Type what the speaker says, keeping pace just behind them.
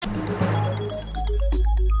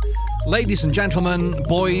Ladies and gentlemen,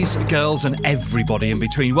 boys, girls, and everybody in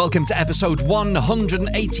between, welcome to episode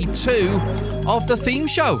 182 of The Theme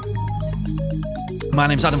Show. My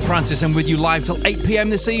name's Adam Francis, and with you live till 8 p.m.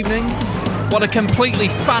 this evening. What a completely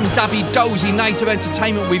fan-dabby-dozy night of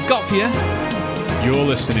entertainment we've got for you. You're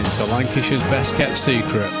listening to Lancashire's Best Kept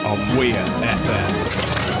Secret on Weir FM.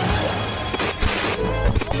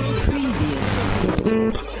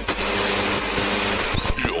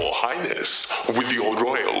 Your Highness, with your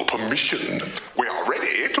royal permission, we are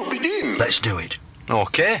ready to begin. Let's do it.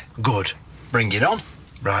 Okay, good. Bring it on.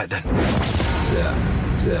 Right then.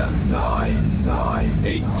 10, 9,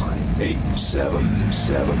 8, 7,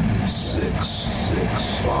 6,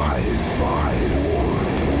 5, 4,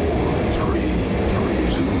 3,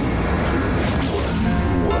 2,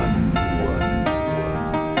 1.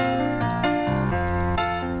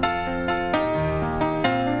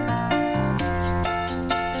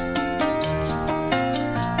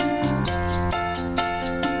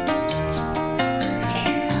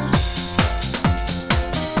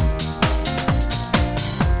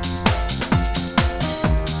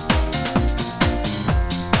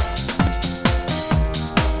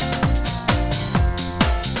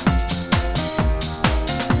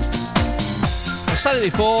 I've said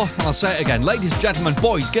it before, and I'll say it again. Ladies and gentlemen,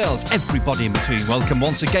 boys, girls, everybody in between, welcome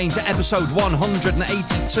once again to episode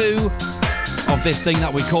 182 of this thing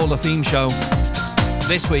that we call The Theme Show.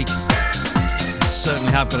 This week, I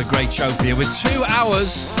certainly have got a great show for you with 2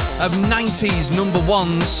 hours of 90s number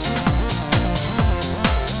ones.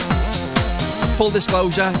 Full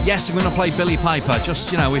disclosure, yes, I'm going to play Billy Piper.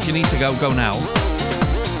 Just, if you need to go now.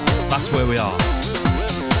 That's where we are.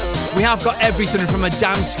 We have got everything from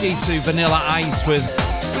Adamski to Vanilla Ice with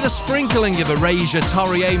a sprinkling of Erasure,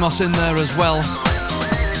 Tori Amos in there as well.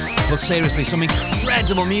 But seriously, some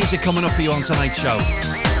incredible music coming up for you on tonight's show.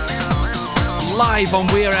 Live on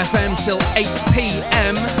Weir FM till 8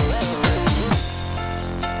 p.m.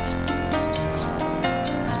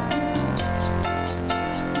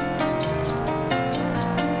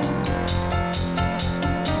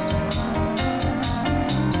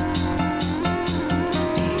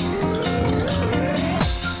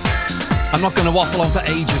 I'm not going to waffle on for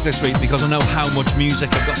ages this week because I know how much music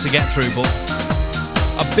I've got to get through, but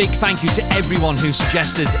a big thank you to everyone who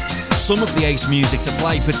suggested some of the Ace music to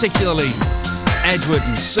play, particularly Edward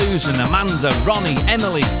and Susan, Amanda, Ronnie,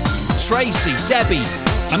 Emily, Tracy, Debbie,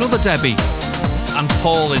 another Debbie, and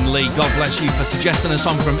Paul in Lee. God bless you for suggesting a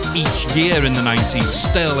song from each year in the 90s.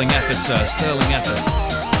 Sterling effort, sir, sterling effort.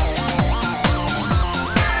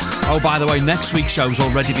 Oh, by the way, next week's show's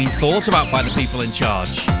already been thought about by the people in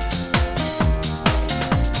charge.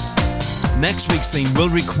 Next week's theme will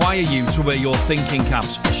require you to wear your thinking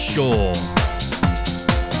caps for sure.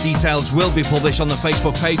 Details will be published on the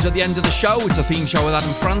Facebook page at the end of the show. It's a theme show with Adam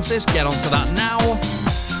Francis. Get onto that now.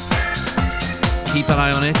 Keep an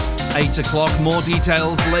eye on it. 8 o'clock. More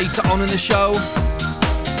details later on in the show.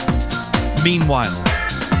 Meanwhile,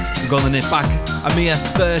 we're going to nip back a mere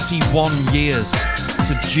 31 years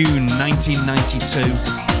to June 1992,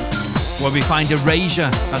 where we find Erasure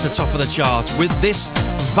at the top of the charts with this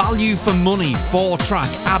value for money 4-track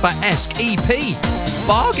ABBA-esque EP,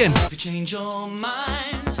 Bargain. If you change your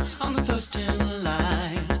mind, I'm the first in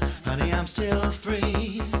line. Honey, I'm still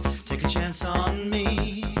free. Take a chance on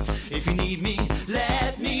me. If you need me,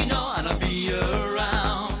 let me know and I'll be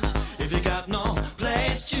around. If you got no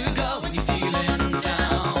place to go when you're feeling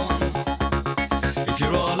down. If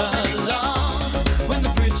you're all alone, when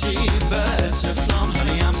the pretty birds have flown,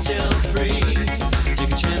 honey, I'm still free.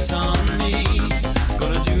 Take a chance on me.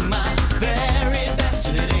 Gonna do my very best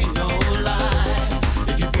and it ain't no lie.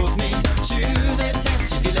 If you put me to the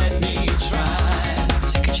test, if you let me try,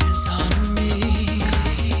 take a chance on me.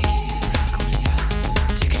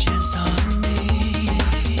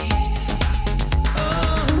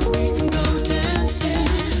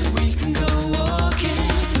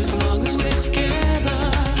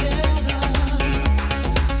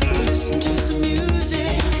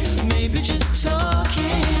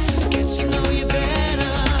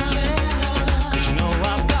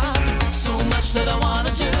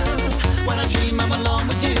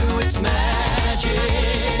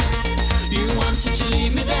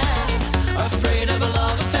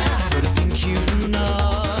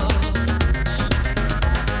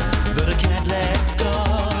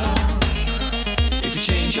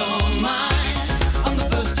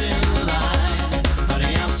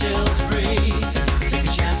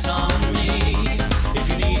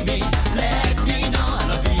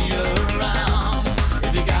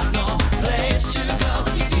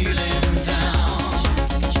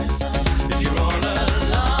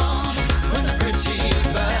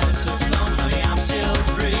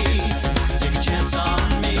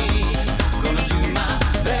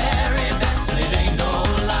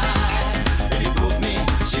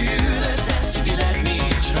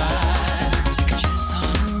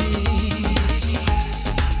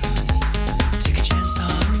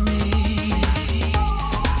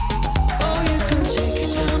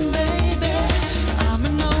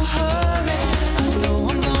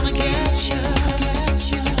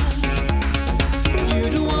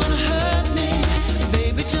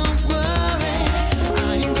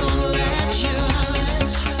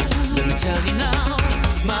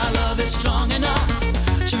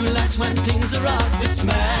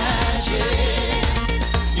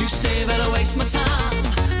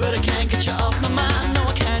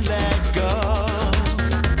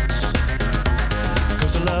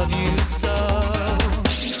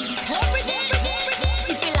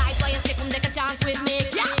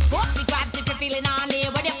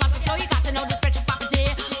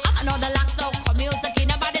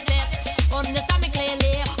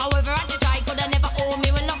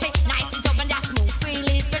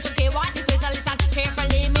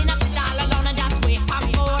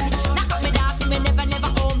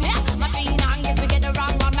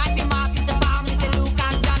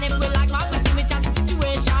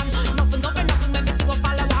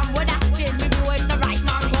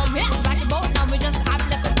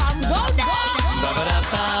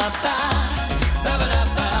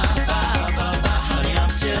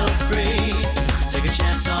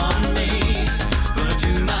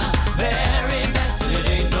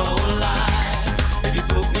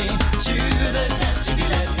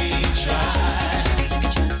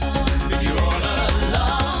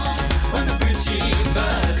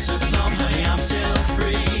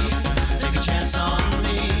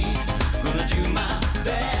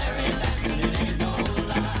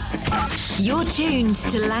 You're tuned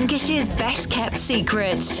to Lancashire's best kept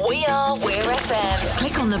secret. We are Weir FM.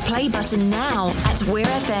 Click on the play button now at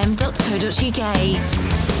weirfm.co.uk.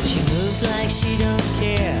 She moves like she don't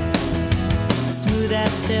care. Smooth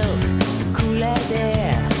as silk, cool as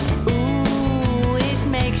air. Ooh, it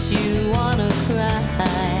makes you wanna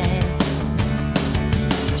cry.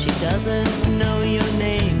 She doesn't know your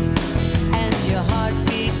name, and your heart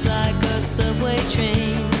beats like a subway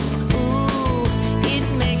train. Ooh, it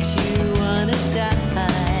makes you wanna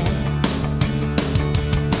die.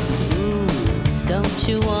 Ooh, don't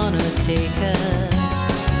you wanna take her?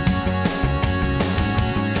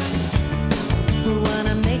 Who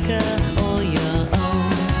wanna make her all your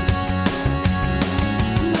own?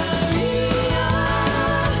 Maria,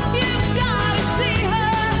 you've gotta see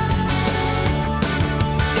her.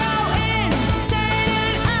 Go insane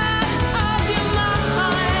and out of your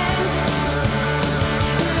mind.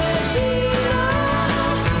 Regina,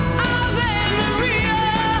 Ave Maria.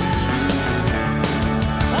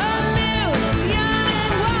 A million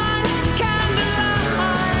and one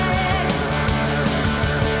candlelights.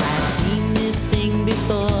 I've seen this thing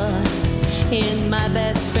before in my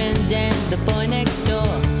best friend and the boy next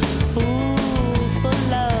door. Fool for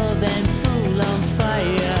love and fool on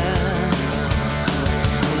fire.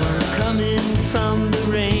 Coming from the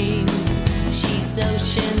rain, she's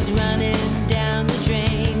oceans running down the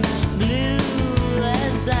drain. Blue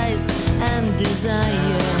as ice and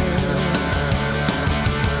desire.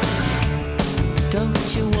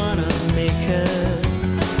 Don't you wanna make her?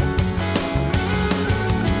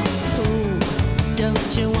 Ooh,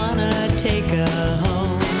 don't you wanna take her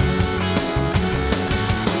home?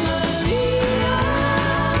 Maria,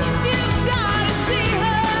 you've gotta see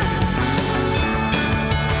her.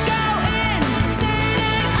 Go insane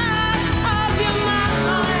and out of your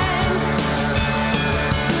mind.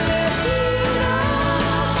 Regina,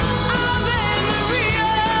 Ave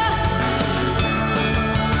Maria.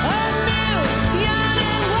 A million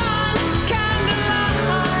and one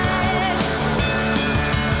candlelights.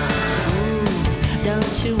 Ooh,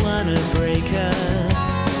 don't you wanna break her?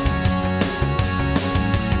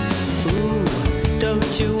 Ooh,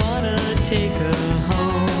 don't you wanna take her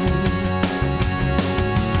home?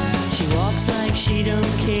 She walks like she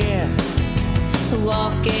don't care,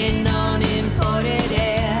 walking on imported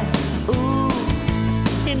air. Ooh,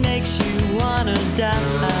 it makes you wanna die.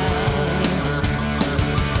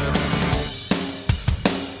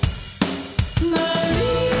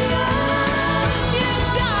 Maria, you've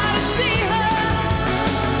gotta see her.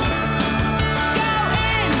 Go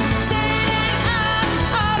insane and out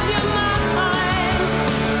of your mind.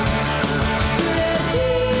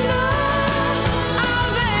 Regina,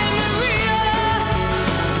 Ave Maria.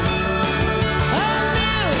 A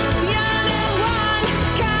million and one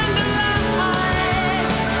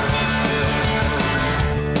candlelights.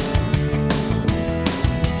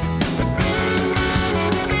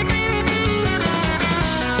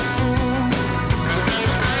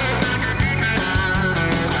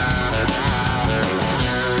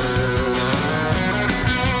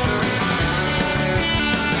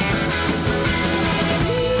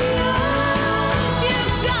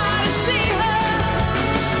 You've gotta see her.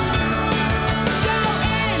 Go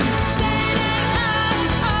insane and out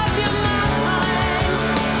of your mind.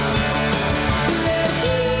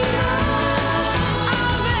 Regina,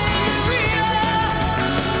 Ave Maria.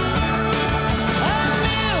 A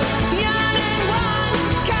million and one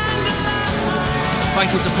candlelights. Thank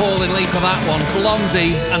you to Paul and Lee for that one.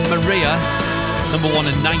 Blondie and Maria, number one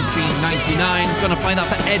in 1999. Gonna play that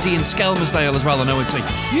for Eddie in Skelmersdale as well. I know it's a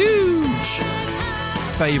huge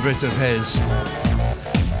favourite of his.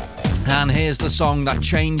 And here's the song that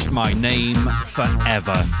changed my name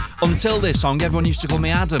forever. Until this song, everyone used to call me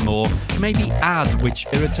Adam or maybe Ad, which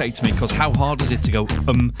irritates me because how hard is it to go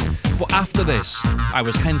But after this, I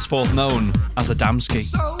was henceforth known as Adamski.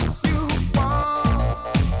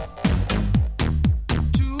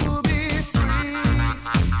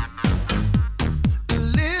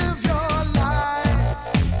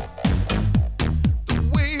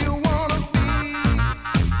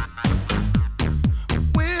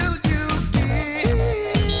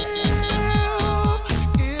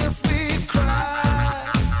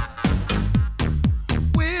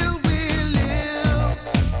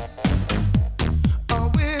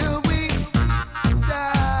 Will we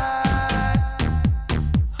die?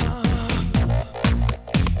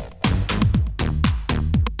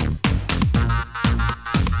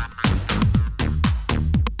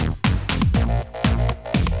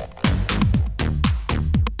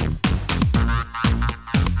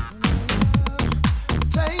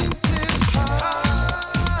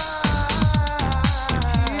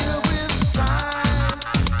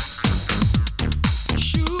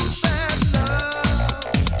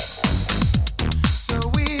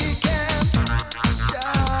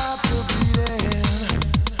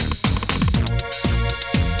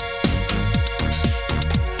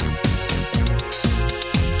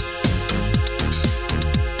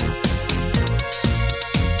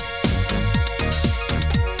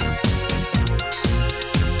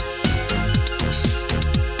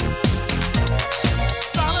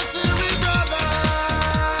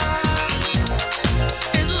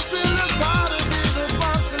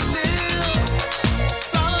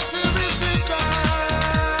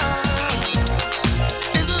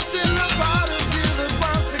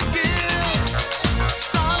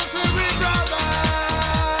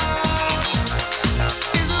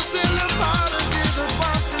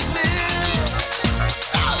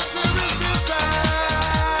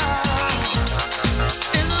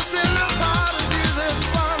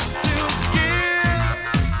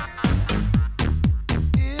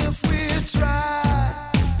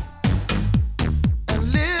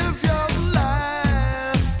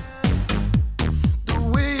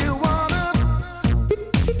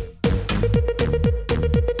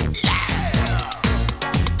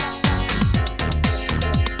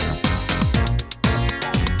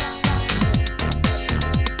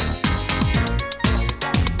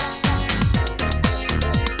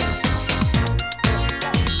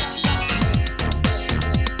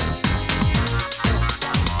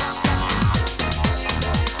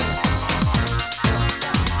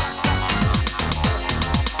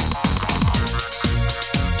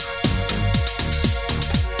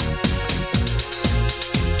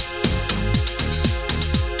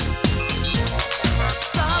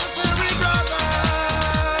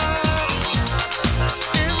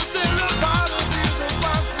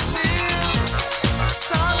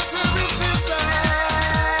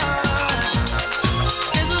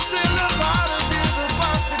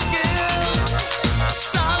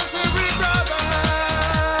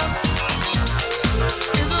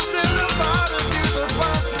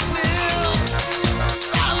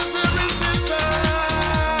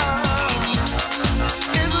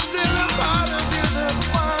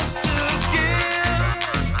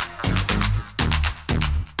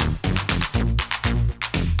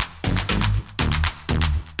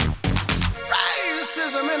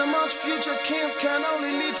 Much future kings can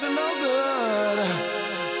only lead to no good.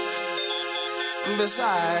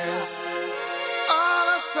 Besides, all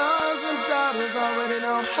our sons and daughters already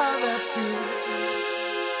know how that feels.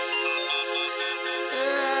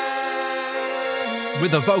 Yeah.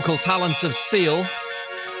 With the vocal talents of Seal,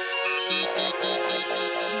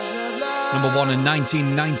 number 1 in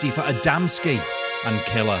 1990 for Adamski and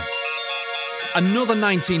Killer. Another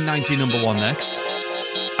 1990 number 1 next,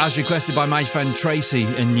 as requested by my friend Tracy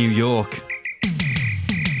in New York.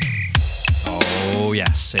 Oh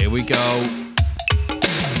yes, here we go.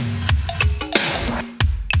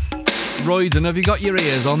 Royden, have you got your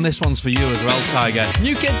ears on? This one's for you as well, Tiger.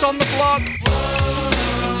 New Kids on the Block.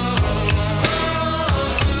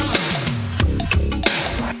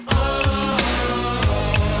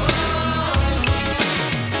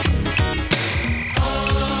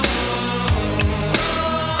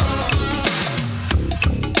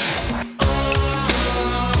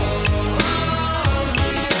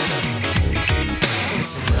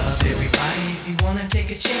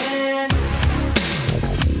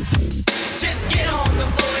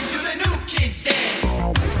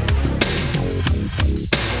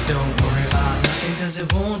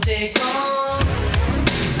 It won't take long.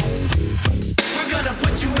 We're gonna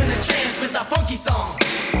put you in a trance with a funky song.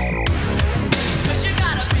 'Cause you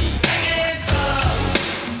gotta be hanging tough,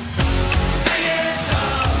 hanging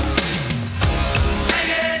tough,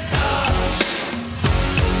 hanging tough.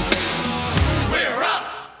 We're rough,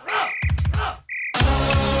 rough, rough.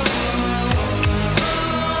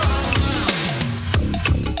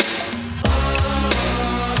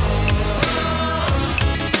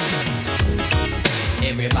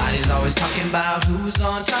 Everybody's always talking about who's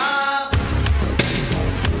on top.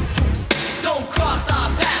 Don't cross our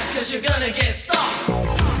path, 'cause you're gonna get stopped.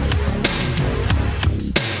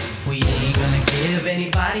 We ain't gonna give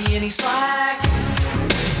anybody any slack.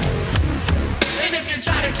 And if you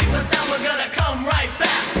try to keep us down, we're gonna come right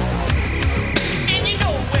back. And you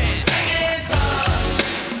know when hanging tough,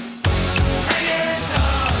 hanging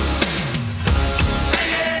tough,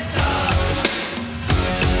 hanging tough.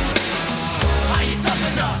 Are you tough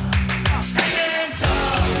enough? Hanging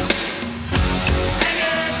tough,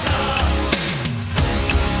 hanging tough,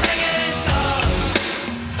 hanging tough.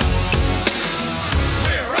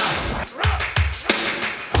 We're up, rough,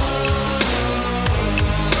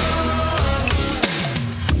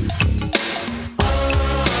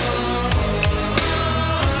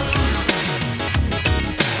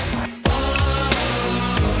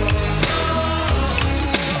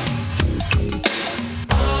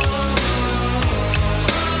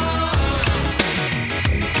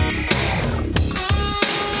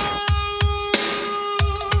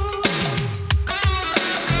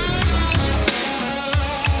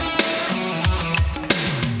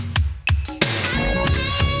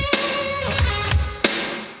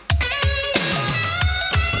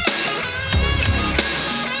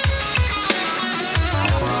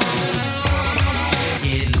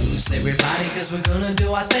 everybody, 'cause we're gonna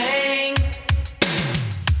do our thing.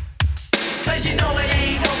 'Cause you know it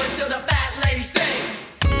ain't over till the fat lady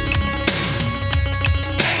sings.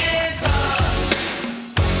 Hanging tough,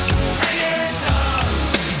 hanging tough,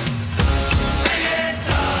 hanging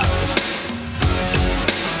tough.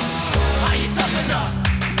 Are you tough enough?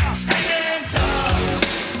 Hanging tough,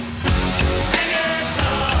 hanging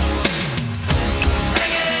tough,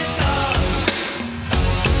 hanging tough.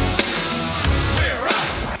 We're up.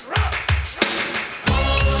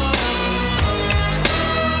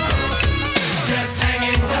 Just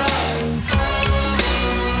hanging tough.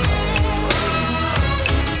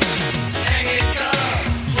 Hanging tough.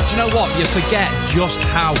 Do you know what? You forget just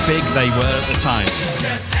how big they were at the time.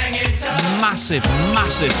 Just hanging tough. Massive,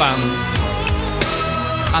 massive band.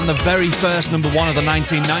 And the very first number 1 of the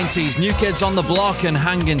 1990s, New Kids on the Block and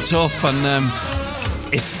Hanging Tough. And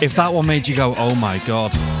if that one made you go, oh my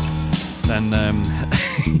God, then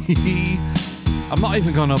I'm not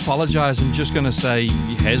even going to apologise. I'm just going to say,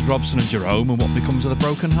 here's Robson and Jerome and what becomes of the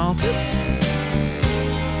broken-hearted.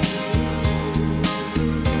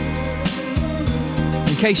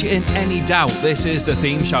 In case you're in any doubt, this is the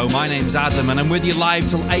theme show. My name's Adam and I'm with you live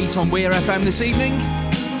till 8 on Weir FM this evening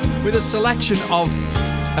with a selection of,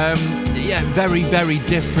 very, very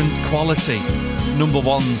different quality number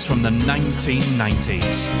 1s from the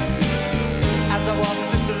 1990s. As I walk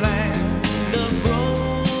across the land of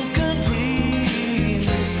broken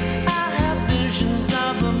dreams, I have visions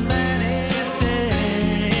of a many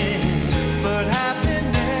things, but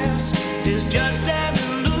happiness is just an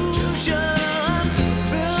illusion,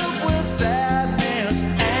 filled with sadness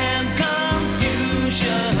and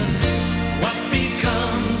confusion. What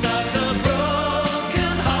becomes of the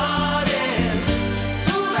broken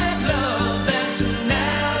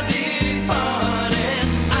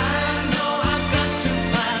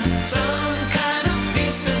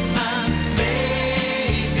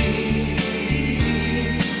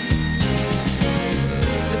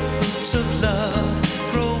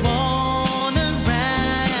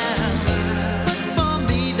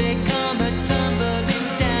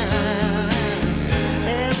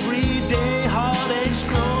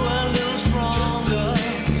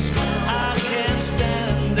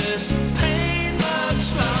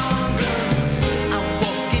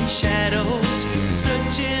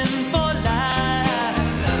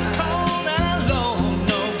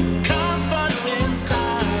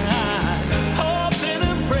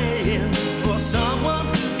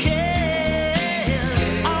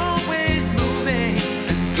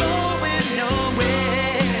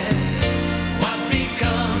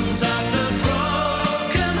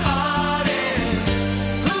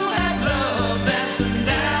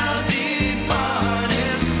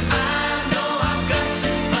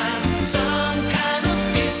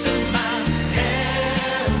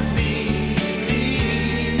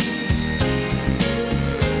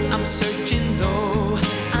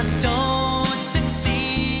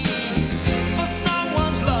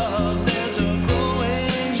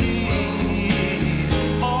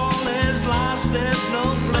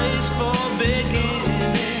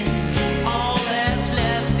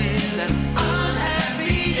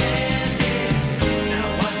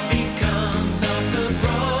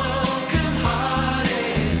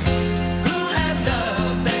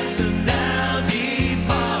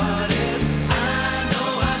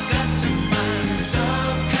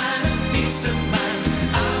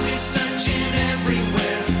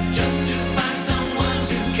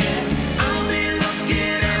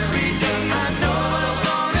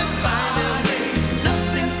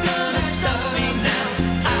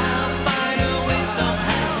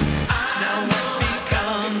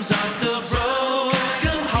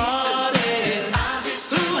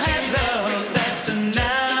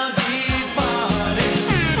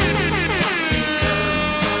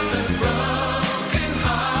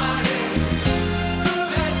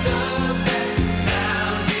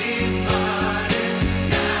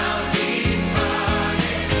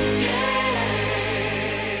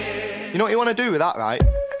want to do with that, right?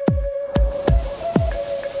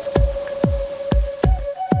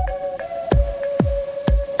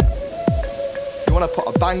 You want to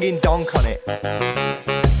put a banging donk on it.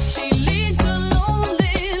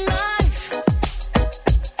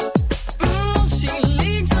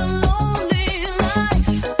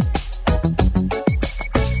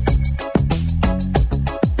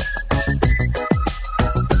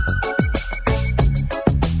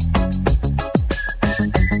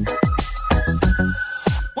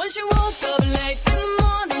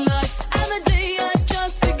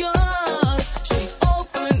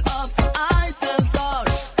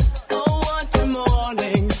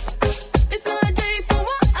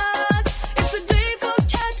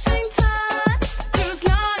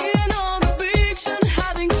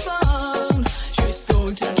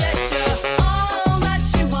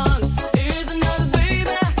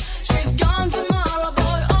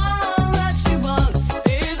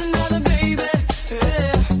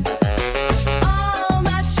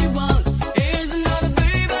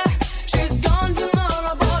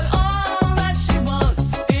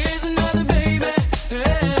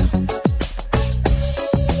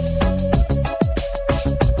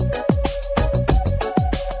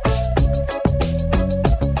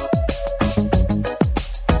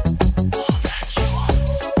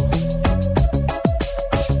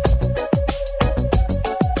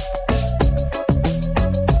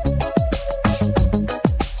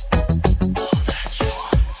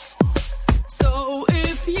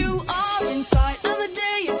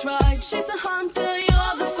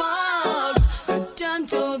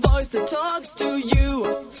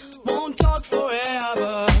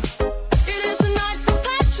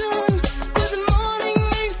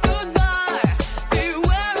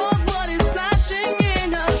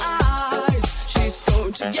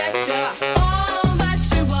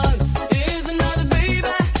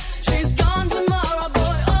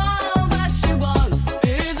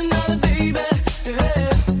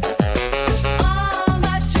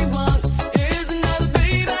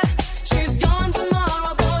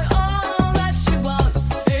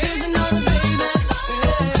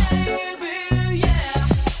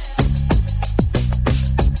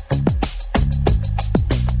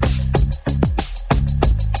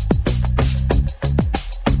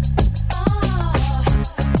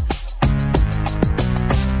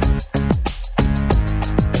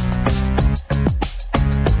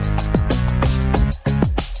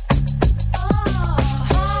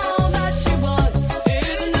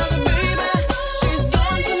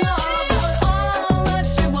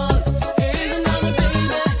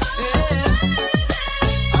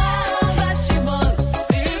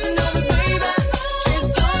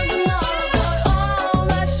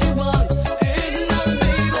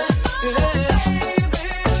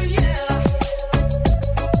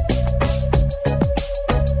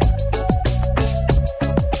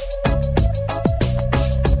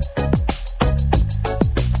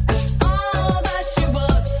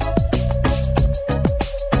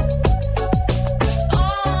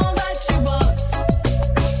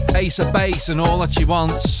 A bass and all that she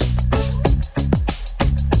wants.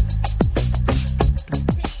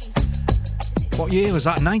 What year was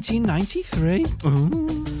that? 1993?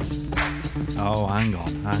 Ooh. Oh, hang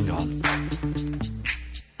on.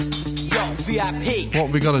 Yo, VIP. What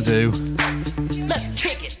we gotta do? Let's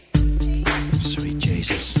kick it. Sweet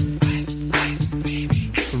Jesus. Ice,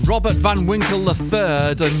 baby. Robert Van Winkle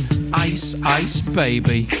III and Ice,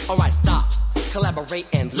 baby. Alright, stop. Collaborate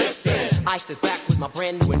and listen. I sit back with my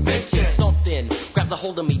brand new invention. Something grabs a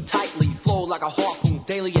hold of me tightly, flow like a harpoon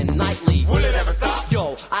daily and nightly. Will it ever stop?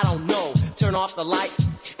 Yo, I don't know. Turn off the lights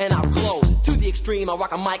and I'll glow. To the extreme, I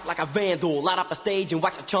rock a mic like a vandal. Light up a stage and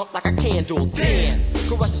wax a chump like a candle. Dance,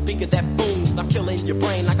 crush a speaker that booms. I'm killing your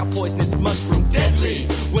brain like a poisonous mushroom. Deadly,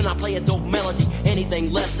 when I play a dope melody.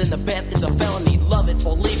 Anything less than the best is a felony. Love it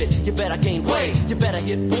or leave it, you better gain weight. You better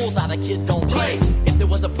hit bullseye, the kid don't play. If there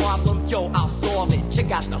was a problem, yo, I'll solve it.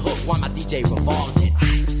 Check out the hook while my DJ revolves it.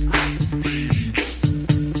 Ice, baby.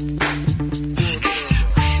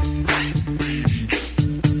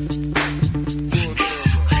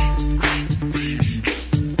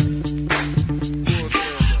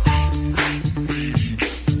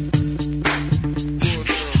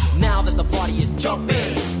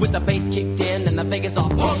 The bass kicked in and the Vegas are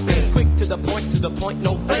pumping. Quick to the point,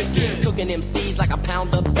 no faking. Cooking MCs like a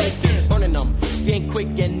pound of bacon. Burning them, being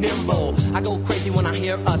quick and nimble. I go crazy when I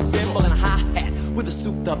hear a cymbal and a hi-hat with a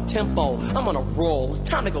souped up tempo. I'm on a roll, it's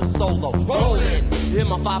time to go solo. Rolling in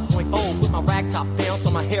my 5.0 with my rag top down so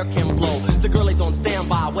my hair can blow. The girl is on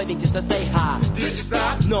standby, waiting just to say hi. Did you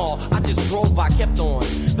stop? No, I just drove by, kept on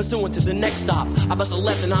pursuing to the next stop. I bust a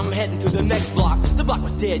left and I'm heading to the next block. The block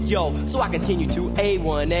was dead, yo, so I continued to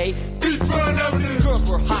A1A. Beachfront Avenue. Girls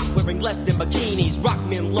were hot, wearing less than bikinis. Rock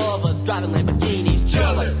men lovers, driving Lamborghinis.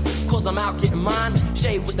 Jealous, cause I'm out getting mine.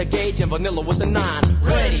 Shade with the gauge and vanilla with the 9.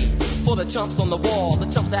 Ready for the chumps on the wall. The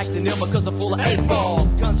chumps acting ill because they're full of 8-ball.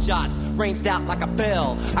 Gunshots ranged out like a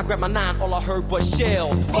bell. I grabbed my 9, all I heard was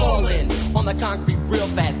shells falling on the concrete real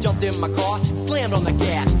fast. Jumped in my car, slammed on the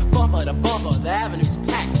gas. Bumper to bumper, the avenue's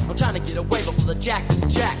packed. I'm trying to get away before the jack is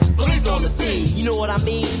jacked. Police on the scene, you know what I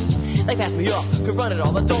mean? They passed me up, confronted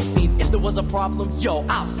all the dope fiends. If there was a problem, yo,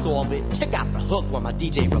 I'll solve it. Check out the hook while my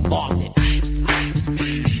DJ revolves it. Ice, ice,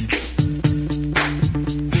 baby.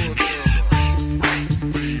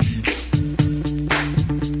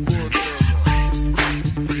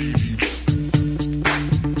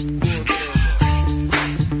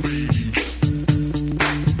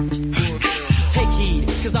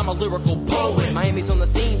 Lyrical poet. Miami's on the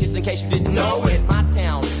scene, just in case you didn't know it. My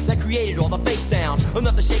town that created all the bass sound.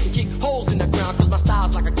 Enough to shake and kick holes in the ground, cause my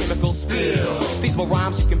style's like a chemical spill. Feasible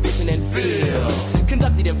rhymes you can vision and feel.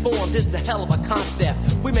 Conducted in form, this is a hell of a concept.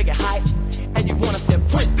 We make it hype, and you want us to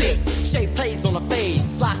print this. Shape plays on a fade,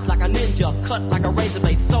 slice like a ninja, cut like a razor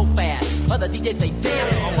blade so fast. Other DJs say,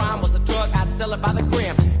 damn, a rhyme was a drug, I'd sell it by the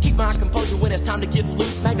gram. Keep my composure when it's time to get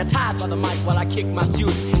loose. Magnetized by the mic while I kick my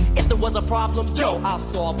juice. If there was a problem, yo, I'll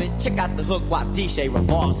solve it. Check out the hook while DJ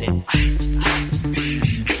revolves it. Ice, ice,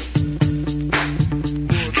 baby.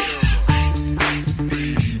 Ice, ice,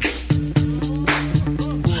 baby.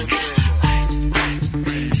 Ice, ice,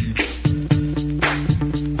 baby.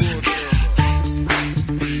 Ice, ice,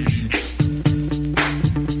 baby.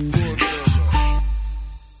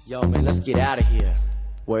 Yo, man, let's get out of here.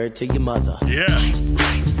 Word to your mother. Yeah. Ice,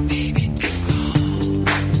 ice, baby, to go.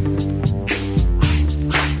 Ice,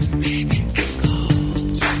 ice, baby, to go.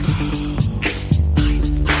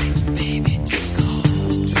 Ice, ice, baby, to go.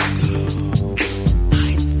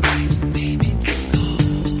 Ice, ice, baby, to go.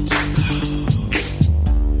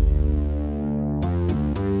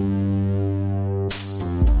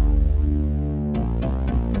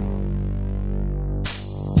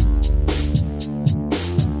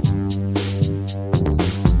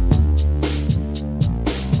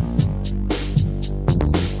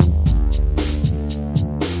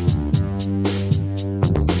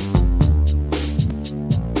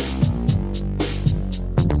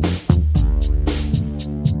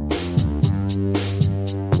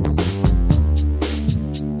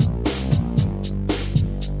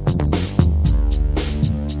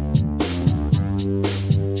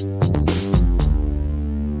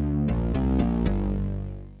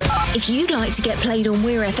 If you'd like to get played on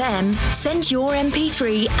Weir FM, send your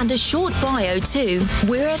MP3 and a short bio to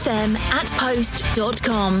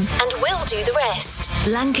weirfm@post.com and we'll do the rest.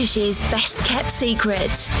 Lancashire's best kept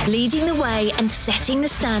secret, leading the way and setting the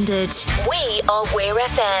standard. We are Weir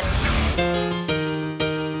FM.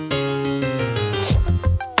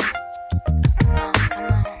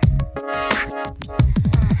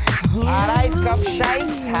 Alright,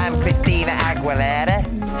 gobshites, I'm Christina Aguilera.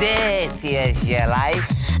 Dirty as your life.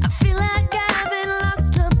 I feel like I've been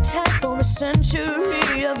locked up tight for a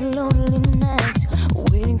century of lonely nights,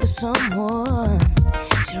 waiting for someone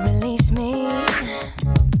to release me.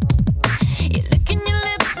 You're licking your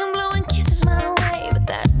lips and blowing kisses my way, but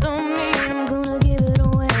that don't mean I'm gonna give it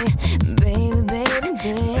away. Baby, baby,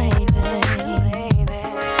 baby, baby.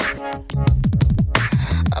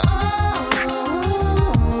 Oh,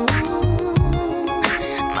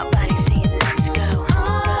 my body's saying let's go.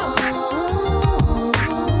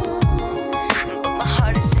 But my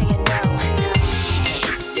heart is saying no.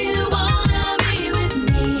 If you wanna be with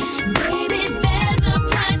me, baby, there's a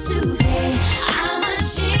price to pay. I'm a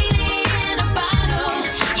genie in a bottle.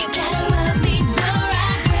 You gotta love me the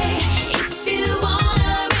right way. If you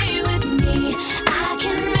wanna be with me, I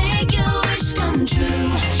can make your wish come true.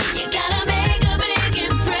 You gotta make a big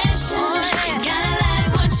impression. You gotta like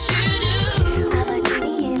what you do. I'm a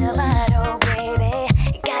genie in a bottle, baby.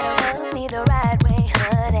 You gotta love me the right way,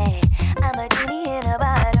 honey. I'm a genie in a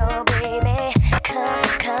bottle, baby. Come,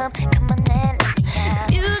 come, come on and let me out.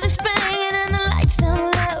 The music's banging and the lights down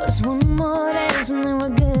low. Just one more dance and then we're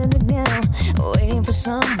good to go. Waiting for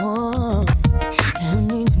someone who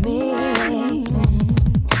needs me.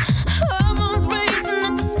 Hormones racing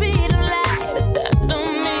at the speed of light, but that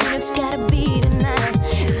don't mean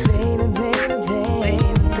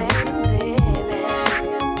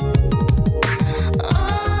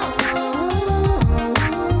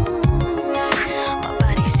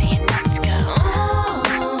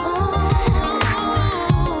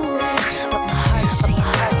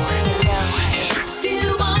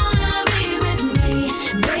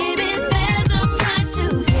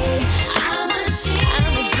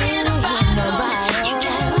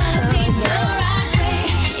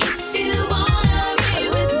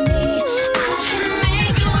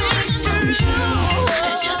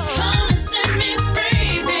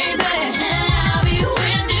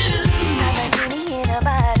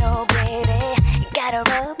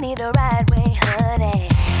gotta rub me the right way, honey.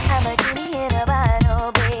 I'm a genie in a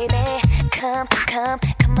bottle, baby. Come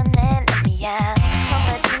on and let me out. I'm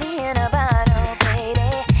a genie in a bottle, baby.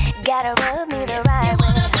 Gotta rub me the right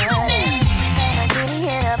way, honey. I'm a genie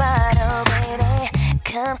in a bottle, baby.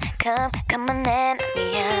 Come on and let me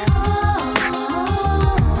out.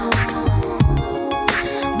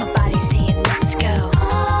 My body's saying let's go,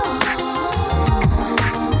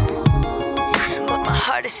 but my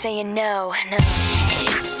heart is saying no.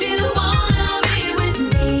 If you wanna be with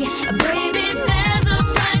me, baby, there's a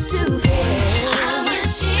price to pay. I'm a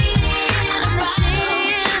genie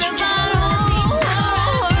in a bottle.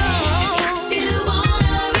 If you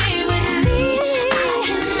wanna be with me, I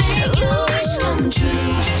can make your wish come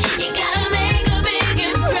true. You gotta make a big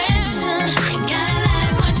impression. Gotta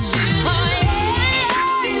like what you do.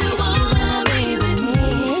 If you wanna be with me,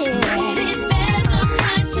 baby, there's a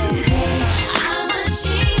price to pay. I'm a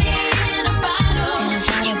genie in a bottle.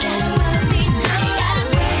 You gotta let me know.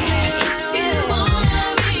 If you wanna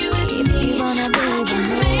be with me, I can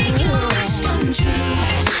make your wish come true.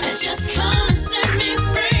 Just come and set me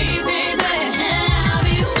free, baby. I'll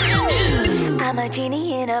be with you. I'm a genie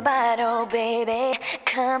in a bottle, baby.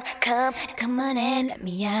 Come on and let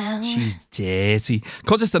me out. She's dirty.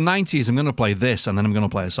 Because it's the 90s, I'm going to play this and then I'm going to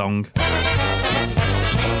play a song.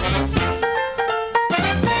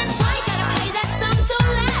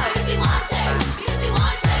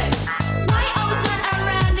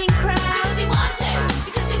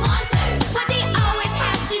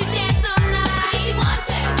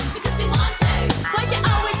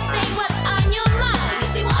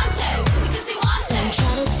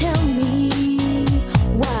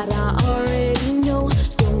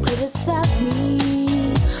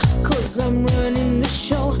 I'm running the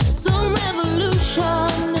show, some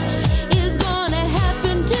revolution is gonna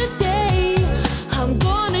happen today. I'm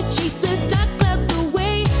gonna chase the dark clouds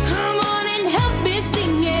away. Come on and help me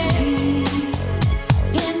sing it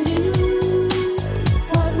and do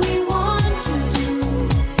what we want to do.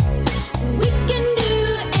 We can do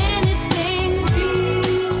anything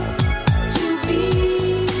to be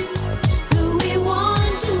who we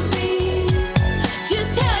want to be.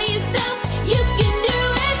 Just tell yourself you can do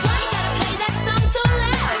it. Why you gotta play that song so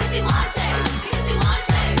loud? Because you want to, because you want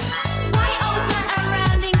to. Why you always run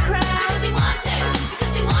around in crowds? Because you want to,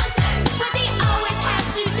 because you want to. Why do you always have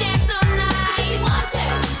to dance so nice? Because you want to,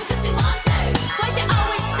 because you want to. Why you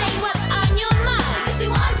always say what's on your mind? Because you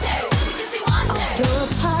want to, because you want to. You're a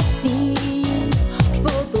party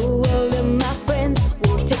for the world and my friends.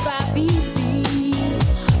 We'll take life easy.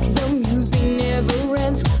 The music never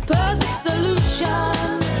ends. Perfect solution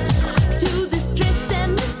to the stress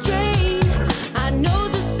and the strain. I know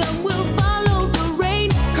the sun will follow the rain.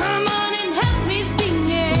 Come on and help me sing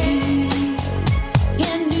it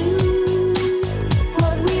and do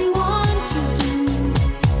what we want to do.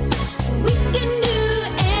 We can do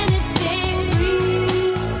anything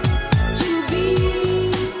to be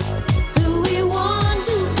who we want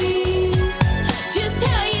to be. Just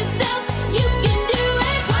tell yourself you can do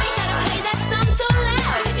it. Why you gotta play that song so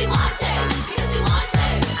loud? Because you want to, because you want to.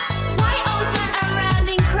 Why you always run around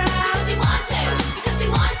in crowds? Because you want to, because you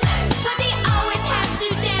want to. Why do you always have to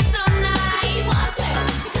dance so nice? Because you want to,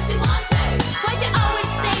 because you want to. Why you always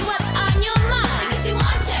say what's on your mind? Because you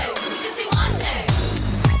want to, because you want to.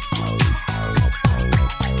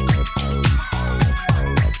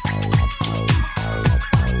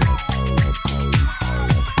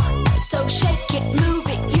 So shake it, move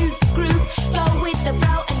it, use the groove. Go with the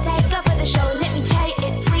flow and take over the show. Let me tell you,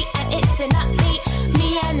 it's sweet and it's an upbeat.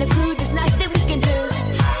 Me and the crew, there's nothing we can do.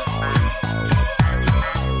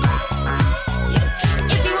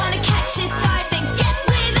 If you wanna catch this vibe, then get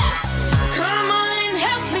with us. Come on and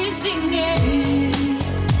help me sing it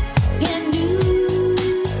and do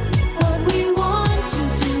what we want to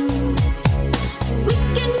do. We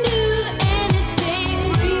can do anything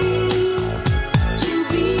to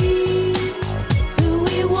be who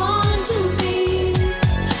we want to be.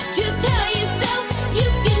 Just tell yourself you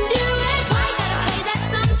can do it. Why you gotta play that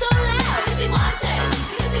song so loud? Because you want to,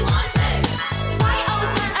 because you want to. Why you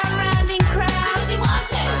always run around in crowds? Because you want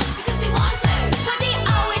to, because you want to. Why do you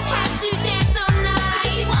always have to dance so nice?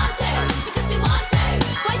 Because you want to, because you want to.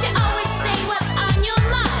 Why you always say what's on your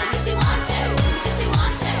mind? Because you want to, because you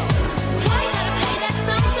want to. Why you gotta play that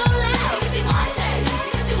song so loud? Because you want to,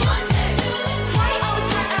 because you want to. Why you always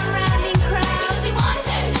run around in crowds? Because you want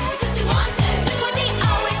to, because you want to. Why do you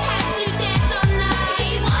always have to dance so nice?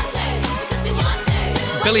 Because you want to, because you want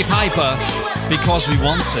to. Billy Piper, Because We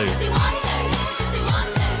Want To. Because you want to, because you want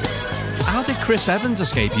to. How did Chris Evans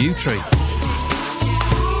escape U-Tree?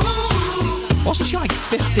 Wasn't she like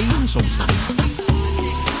 15 something?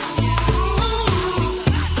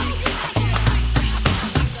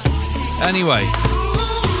 Anyway,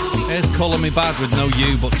 here's Colour Me Bad with no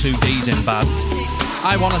U but 2 D's in bad.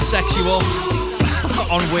 I Want to Sex You Up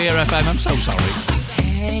on Weir FM. I'm so sorry.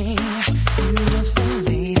 Hey, beautiful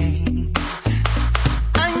lady,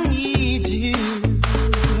 I need you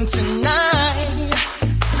tonight.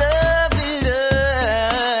 Lovely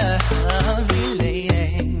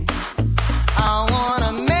lady, I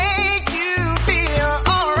wanna make you feel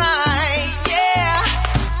alright, yeah.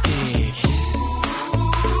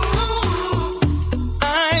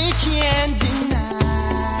 I can't deny,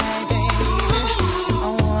 baby, I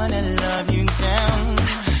wanna love you down.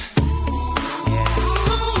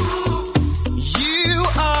 You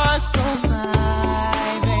are so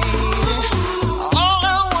fly, baby. All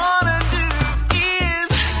I wanna do is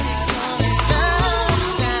love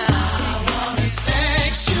down. I wanna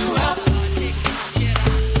sex you up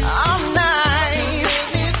all night.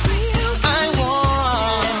 I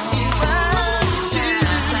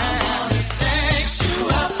want to sex you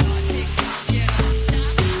up.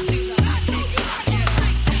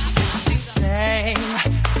 Say,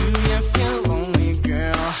 do you feel lonely,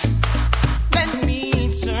 girl? Let me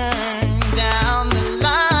turn down the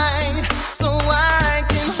light so I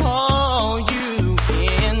can hold you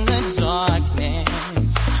in the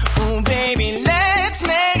darkness. Oh, baby, let's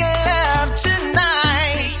make love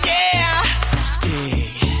tonight, yeah.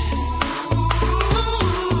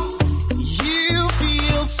 You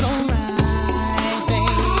feel so right,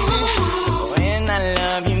 baby, when I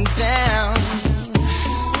love you down.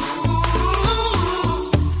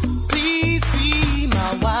 Please be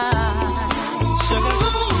my wife, sugar,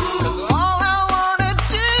 'cause all I wanna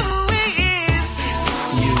do is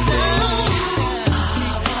you, baby. I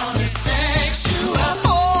wanna sex you up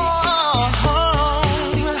all night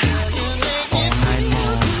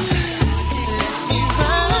long. Let me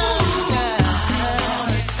run down. I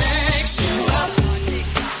wanna sex you up.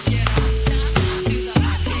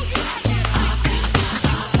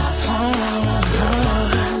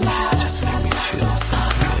 Just make me feel so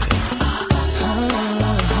good.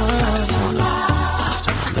 I just wanna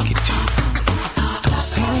look at you. Don't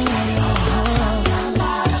say anything at all.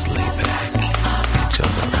 Just lay back,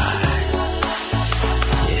 enjoy the ride.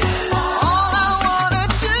 Yeah. All I wanna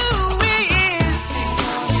do is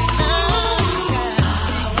I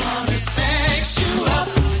wanna sex you up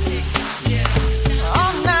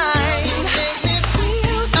all night.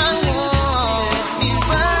 I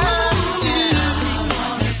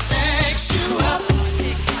wanna sex you up.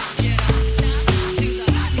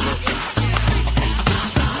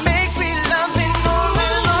 Makes me loving all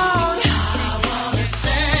night long. I wanna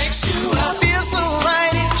sex you up. Feels so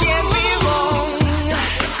right, it can't be wrong.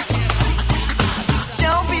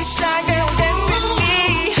 Don't be shy, girl, get with me.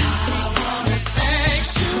 I wanna sex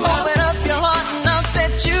you up. Open up your heart and I'll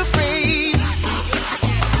set you free.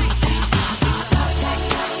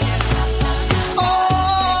 Oh,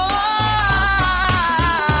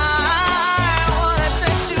 I wanna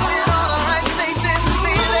touch you in all the right places,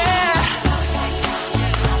 baby.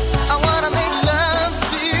 I wanna make love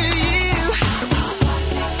to you.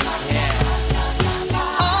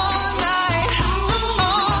 All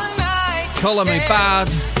night. Colour Me Bad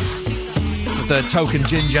with the Token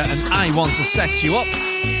Ginger and I Want to Sex You Up.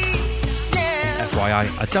 FYI,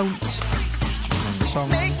 I don't. Just remember the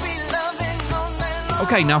song.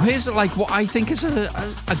 Okay, now here's like what I think is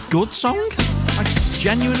a good song. Like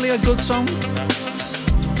genuinely a good song.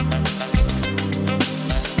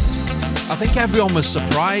 I think everyone was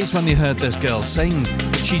surprised when they heard this girl sing.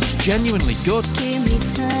 She's genuinely good. Give me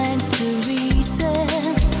time to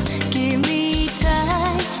reset. Give me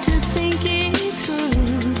time to think it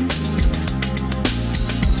through.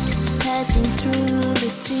 Passing through the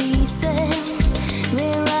season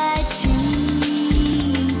where I cheated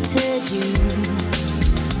you.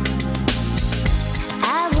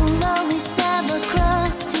 I will always have a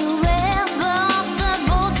cross to wear, but the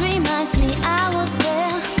boat reminds me I was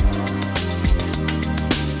there.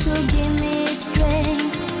 So give me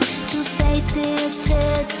strength to face this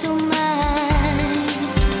test to mine.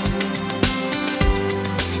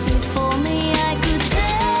 If only I could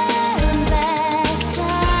turn back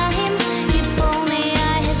time. If only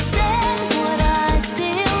I had said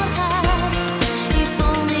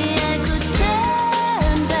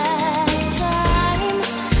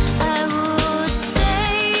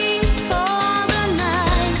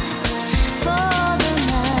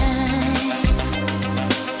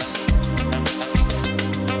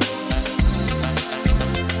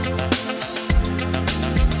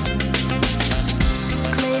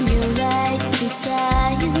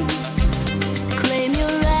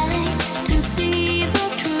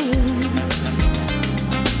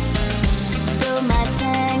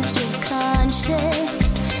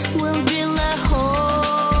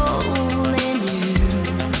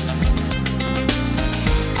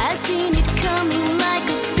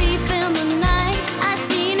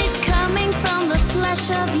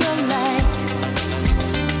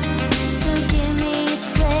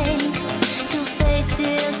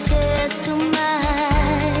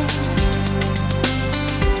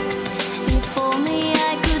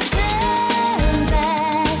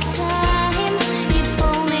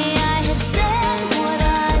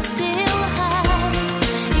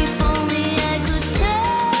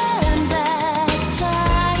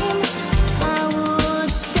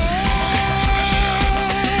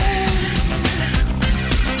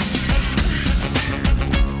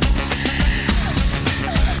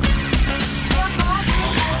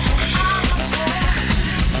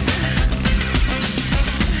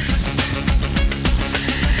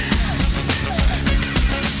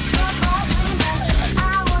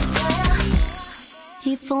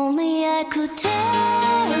I could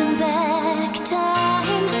turn back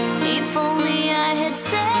time. If only I had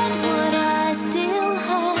said what I still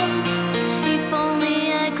had. If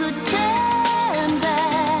only I could turn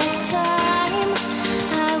back time,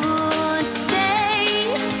 I would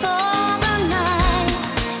stay for the night.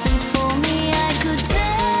 If only I could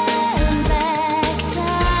turn back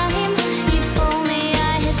time. If only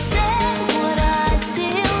I had said what I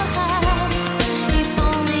still had. If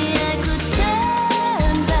only I could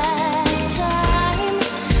turn back time,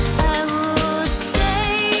 I would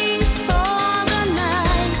stay for the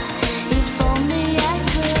night. If only I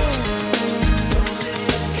could.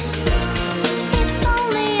 If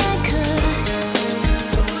only I could.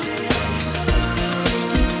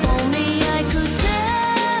 If only I could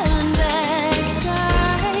turn back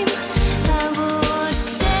time, I would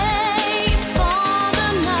stay for the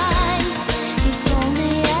night. If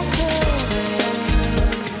only I could.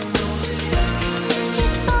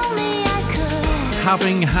 If only I could.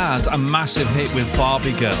 Having had a massive hit with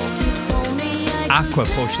Barbie Girl, Aqua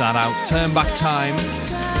pushed that out. Turn Back Time.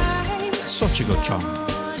 Such a good song.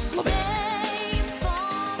 Love it.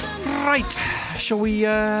 Right, shall we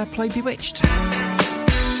play Bewitched?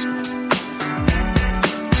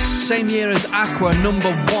 Same year as Aqua,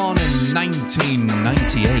 number 1 in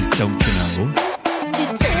 1998, don't you know?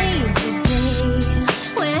 Today's the day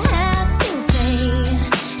we had to play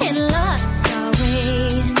and lost our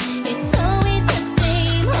way. It's always the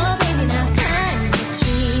same, oh baby, now climb the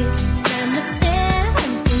trees from the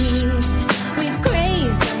 70s. We've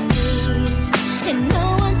grazed our knees and no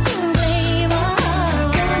one's to blame.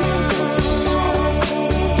 Oh, come and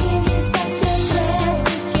give you such a pleasure.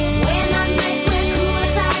 We're not nice, we're cool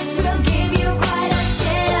as ice. We'll give you quite a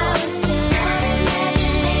chill.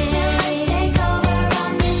 Imagination take over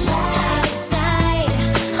on this outside.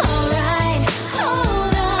 Alright,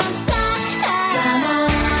 hold on tight. Come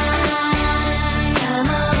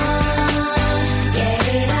on, get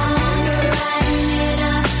it on, riding in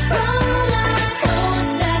a roller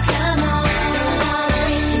coaster. Come on, don't wanna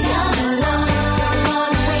wait, come along, don't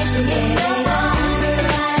wanna wait, get it on,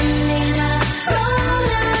 riding in a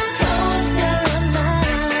roller coaster of love.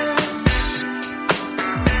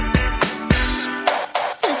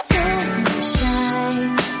 So don't be shy,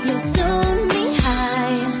 you'll soon be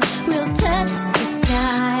high. We'll touch the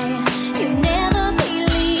sky. You never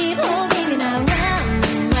believe, oh baby, now round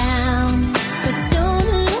and round. But don't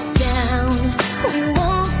look down, we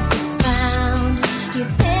won't be found. You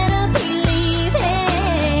better believe it.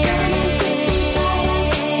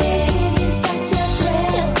 Give you such a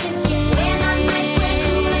pleasure. We're not nice, we're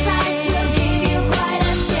cool as ice. We'll give you quite a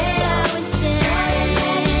chill.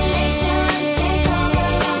 Imagination take over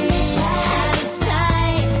on this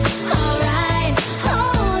outside. Alright,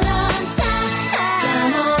 hold on tight.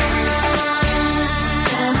 Come on,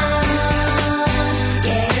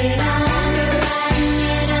 get it on, riding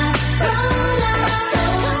in a roller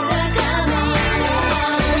coaster. Come on,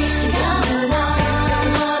 come along, don't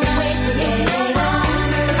wanna wait, get it on,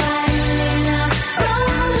 riding in a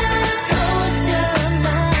roller coaster of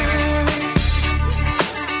love. Come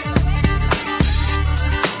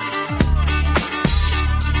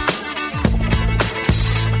on,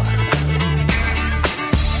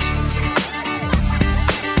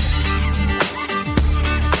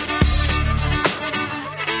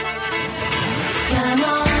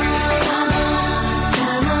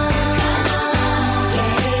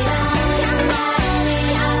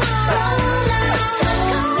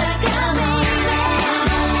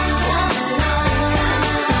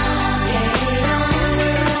 get it on, riding in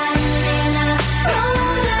a roller coaster. Come on, come along, get it on, riding in a roller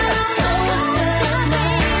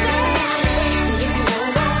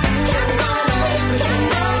coaster. Come on, wait for you,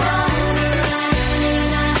 come on, riding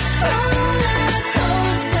in a roller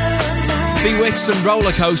coaster of love. Bewitched and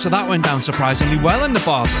Roller Coaster, that went down surprisingly well in the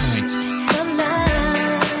bar tonight.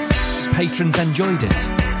 Patrons enjoyed it.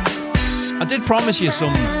 I did promise you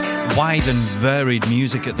some wide and varied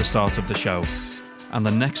music at the start of the show, and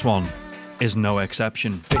the next one is no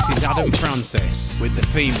exception. This is Adam Francis with the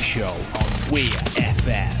theme show on Weir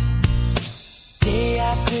FM. Day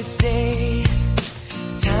after day,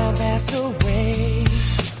 time passes away,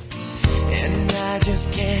 and I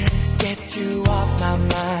just can't get you off my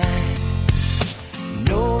mind.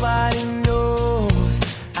 Nobody knows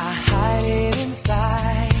I hide it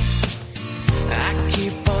inside. I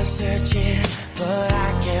keep on searching, but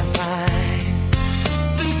I can't find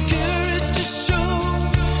the courage to show,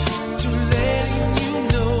 to letting you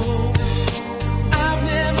know I've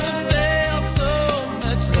never felt so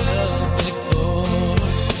much love before.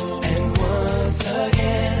 And once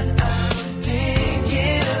again, I'm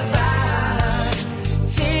thinking about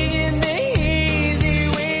taking the easy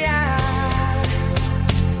way out.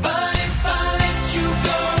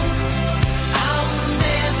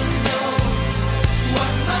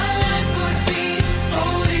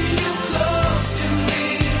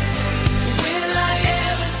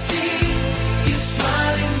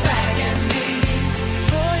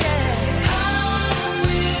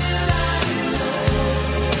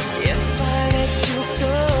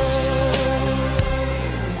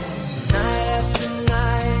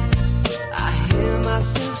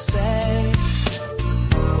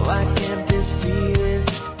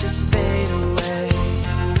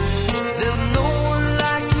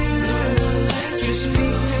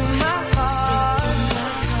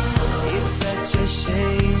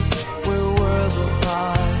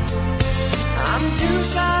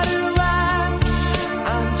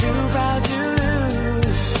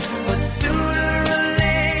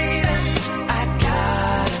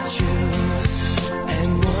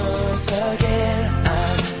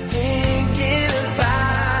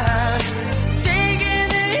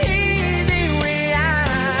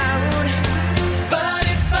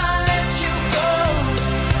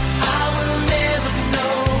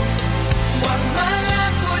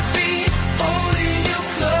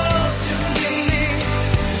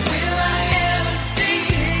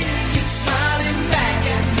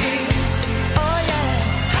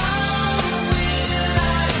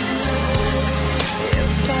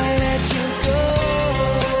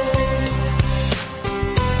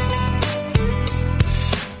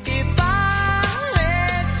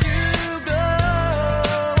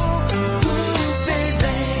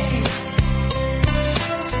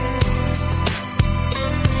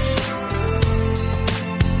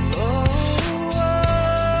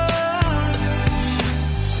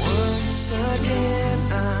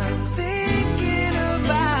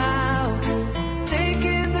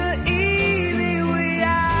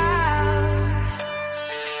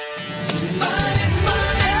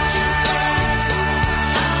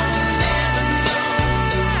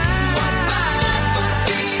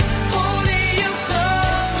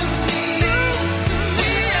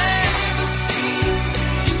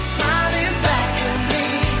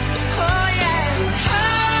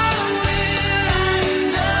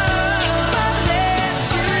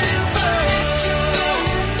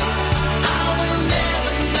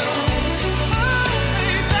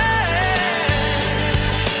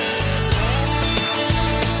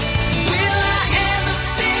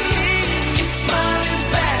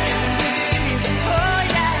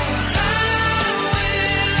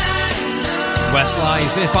 West Live,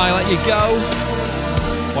 If I Let You Go.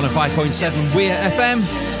 105.7 Weir FM.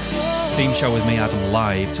 Theme show with me, Adam,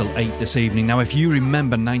 live till 8 this evening. Now, if you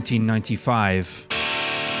remember 1995,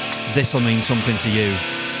 this'll mean something to you.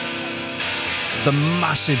 The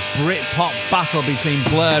massive Britpop battle between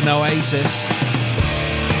Blur and Oasis.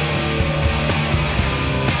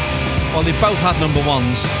 Well, they both had number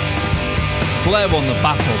ones. Blur won the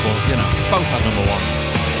battle, but, you know, both had number ones.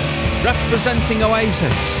 Representing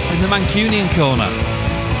Oasis in the Mancunian corner.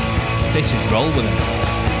 This is Roll With It.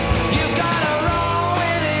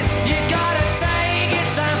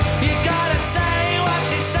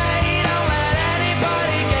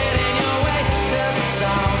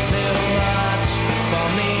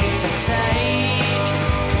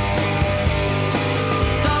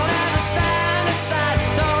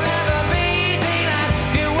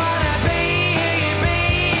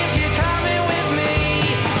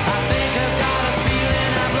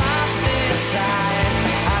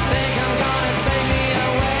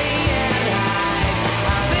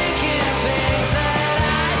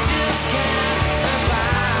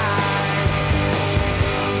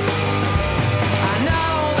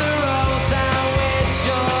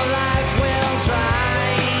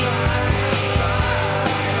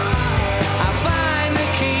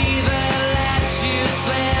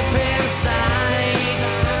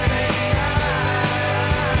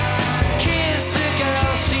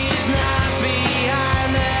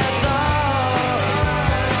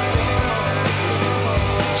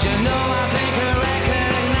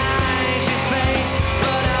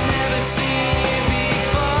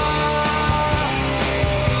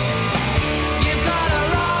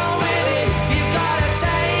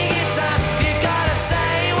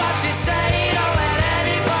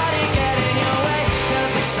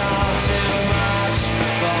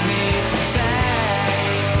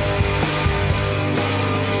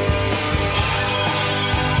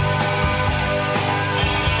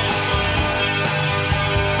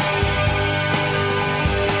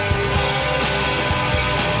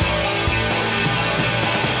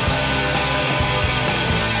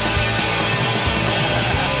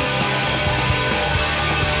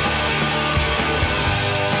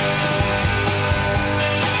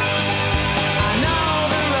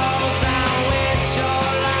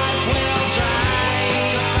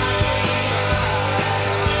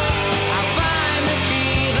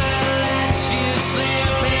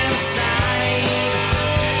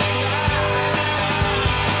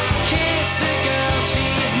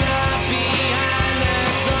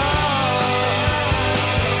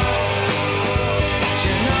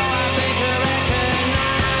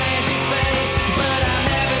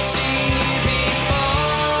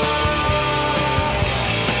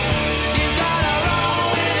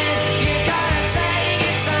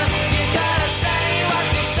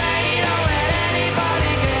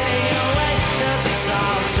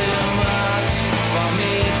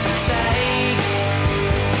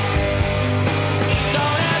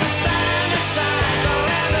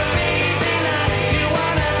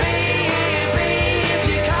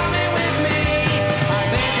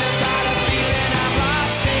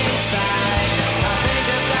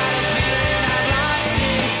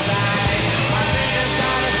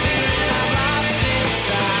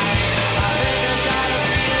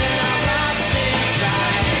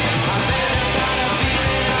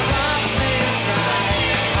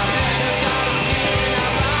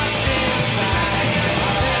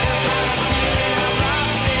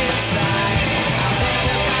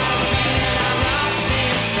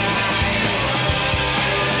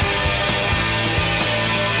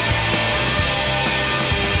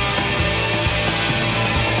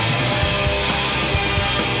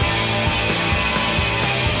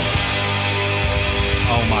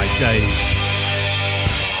 Days.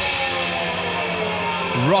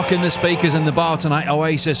 Rocking the speakers in the bar tonight,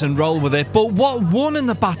 Oasis and Roll With It. But what won in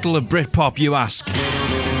the Battle of Britpop, you ask?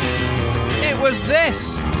 It was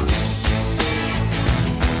this.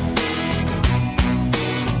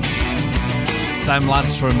 Them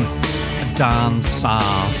lads from down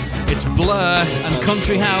south. It's Blur and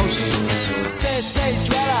Country House. City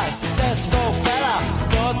dweller, successful fella,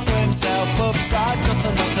 thought to himself, oops, I've got a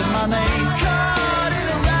lot of money. Caught in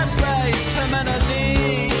a rat race,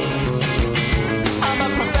 terminally. I'm a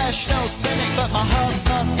professional cynic, but my heart's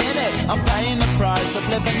not in it. I'm paying the price of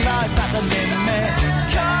living life at the limit.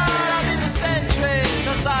 Caught in the centuries,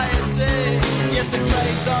 anxiety. Yes, it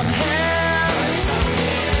plays on him.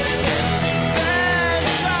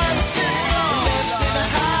 Lives in a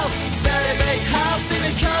house, very big house in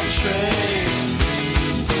the country.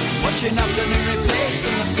 Watching afternoon repeats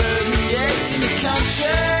and the food he eats in the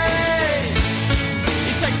country.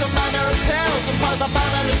 He takes a manner of pills piles up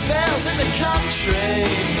analyst bills in the country.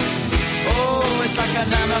 Oh, it's like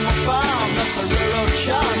an animal farm, that's a rural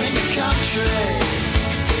charm in the country.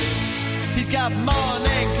 He's got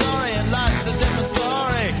morning glory and life's a different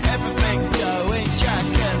story. Everything's going Jack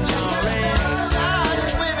and Jory, in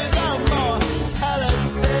touch with his own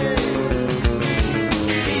mortality.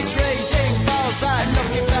 He's reading Balzac,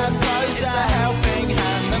 looking bad prose. It's a helping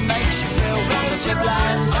hand that makes you feel relative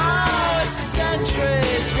bland. Oh, it's a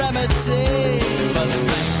century's remedy for the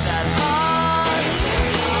things at heart.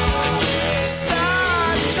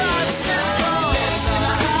 Start, try simple. Lives in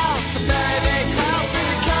a house, a very big house in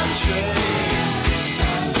the country.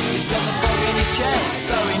 He's got a fog in his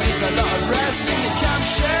chest, so he needs a lot of rest in the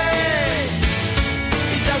country.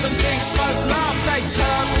 He doesn't drink, smoke, laugh, takes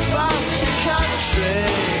herbal baths in the country.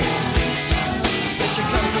 Says you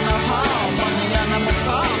come to no harm on the animal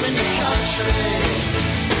farm in the country.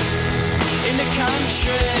 In the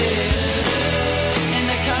country. In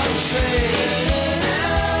the country.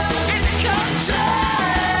 In the country.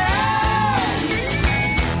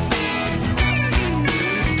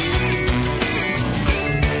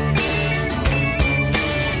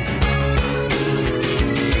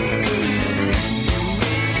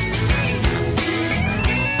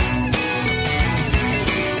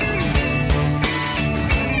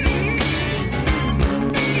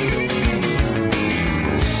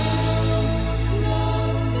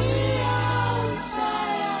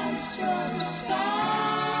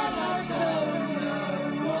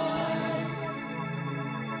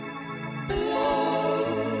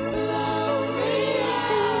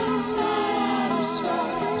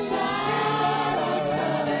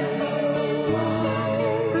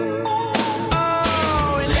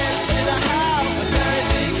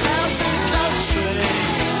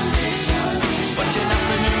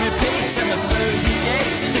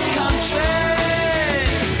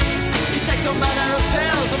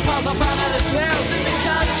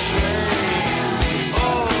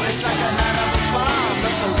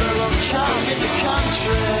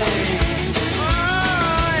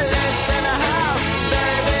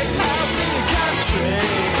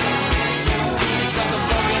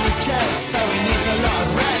 So he needs a lot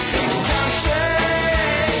of rest in the country.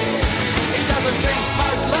 He doesn't drink,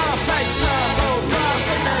 smoke, laugh, takes herbal baths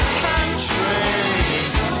in the country.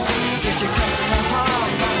 Says you come to no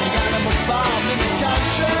harm on the animal farm in the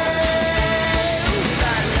country.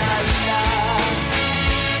 La la la.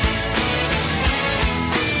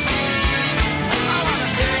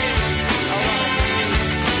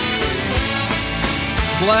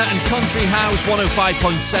 Blair and Country House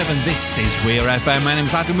 105.7. This is Weir FM. My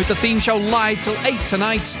name's Adam with the theme show live till 8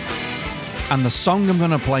 tonight. And the song I'm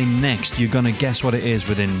going to play next, you're going to guess what it is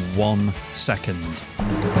within 1 second.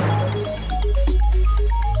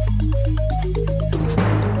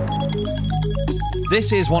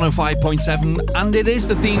 This is 105.7 and it is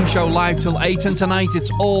the theme show live till 8, and tonight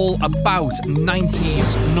it's all about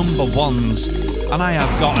 90s number ones. And I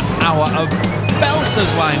have got an hour of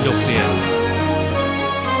belters lined up here.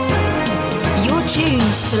 You're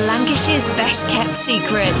tuned to Lancashire's best kept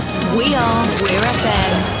secrets. We are Weir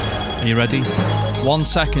FM. Are you ready? 1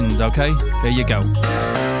 second, okay? Here you go.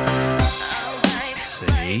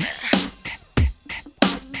 See?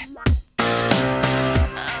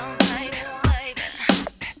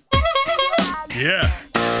 Yeah.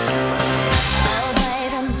 Oh,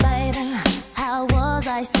 baby, baby, how was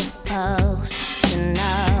I supposed to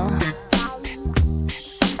know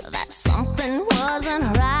that something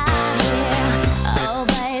wasn't right?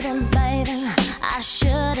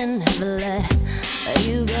 Shouldn't have let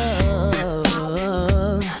you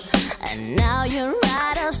go, and now you're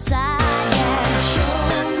right outside. Yeah.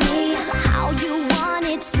 Show me how you want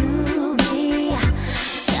it to be.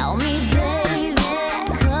 Tell me, baby,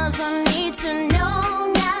 'cause I need to know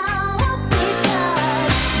now.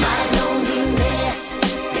 Because my loneliness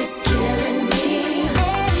is killing me,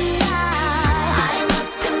 and I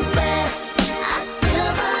must confess, I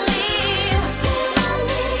still believe.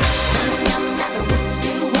 When I'm not with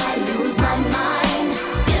you, I lose my mind.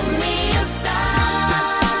 Give me a sign.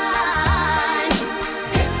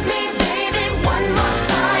 Hit me, baby, one more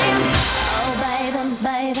time. Oh, baby,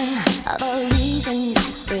 baby, the reason I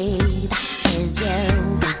breathe is you.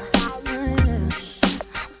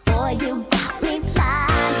 Boy, you got me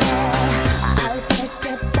blinded. I'll get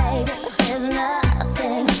it, baby. There's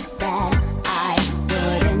nothing that I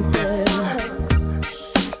wouldn't do.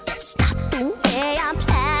 It's not the way I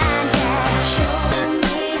planned it. Show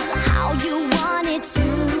me how you want it to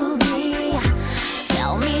be.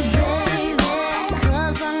 Tell me, baby,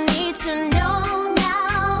 'cause I need to know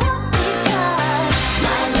now. Because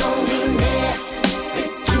my loneliness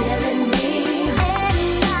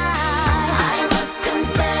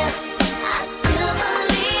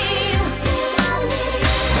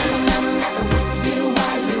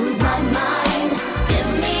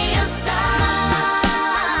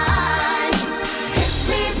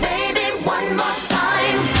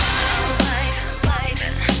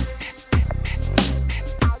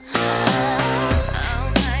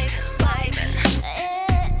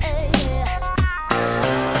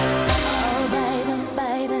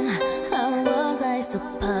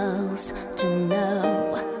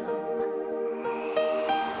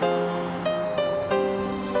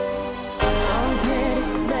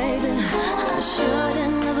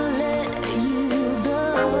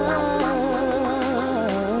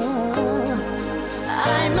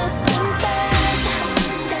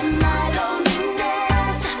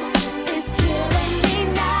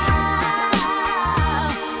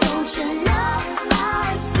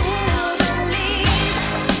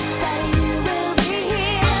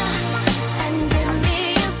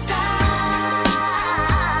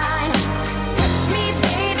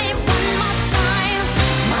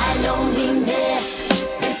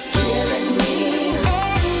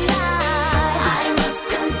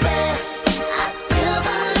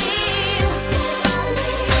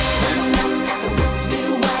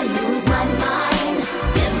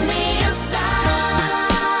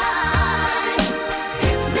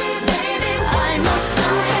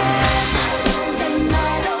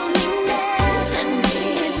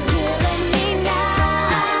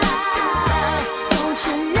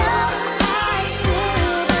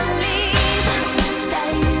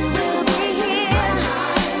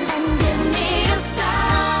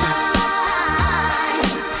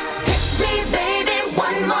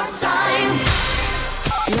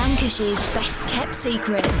Lancashire's best kept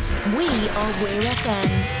secrets. We are Weir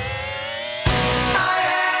FM.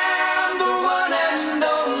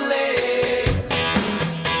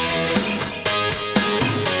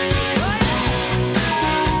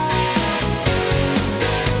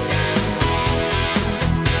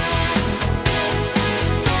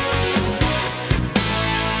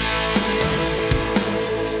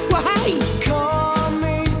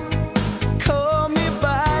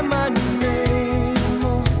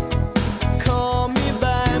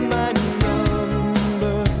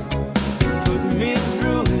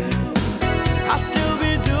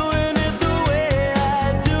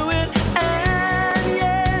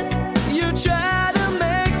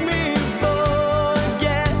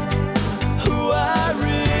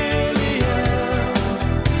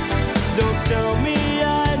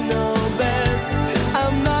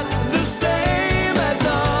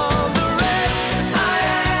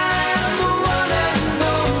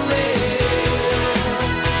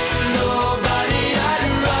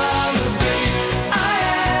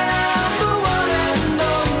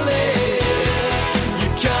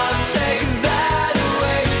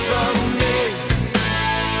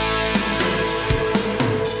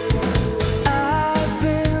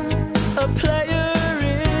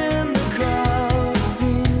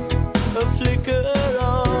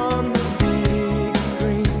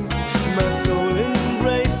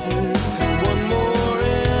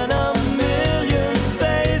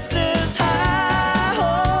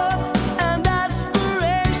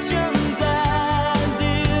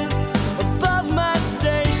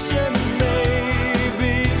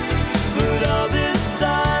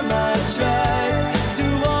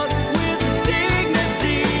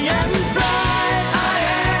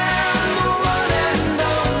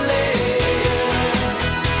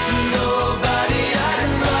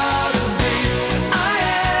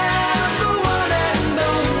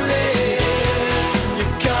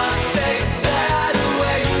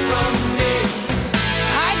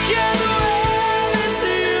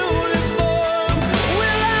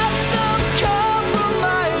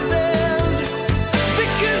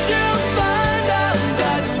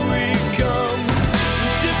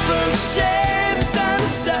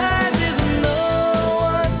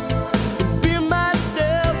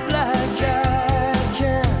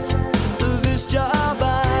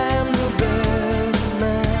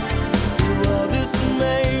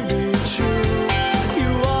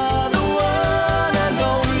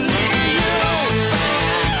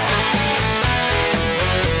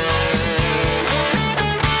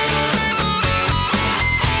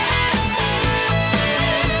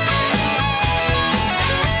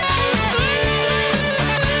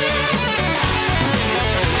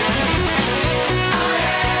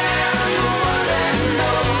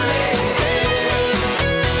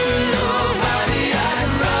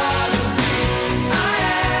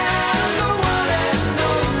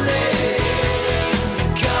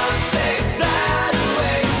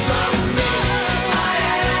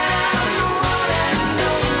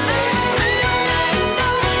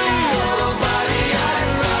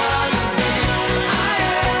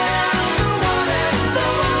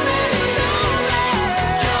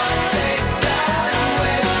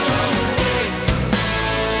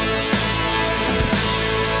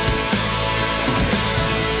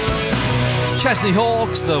 Chesney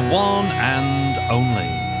Hawkes, the one and only.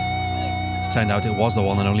 Turned out it was the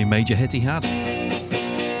one and only major hit he had.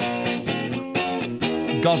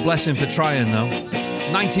 God bless him for trying, though.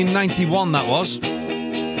 1991, that was.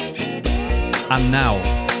 And now,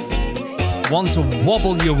 one to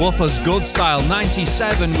wobble your woofers good style,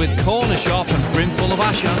 97 with Corner Shop and Brimful of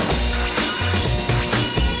Asher.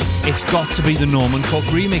 It's got to be the Norman Cook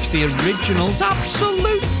remix, the original's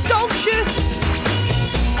absolute dog shit.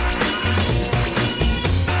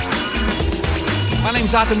 My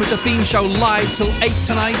name's Adam with the theme show live till 8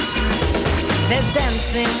 tonight. There's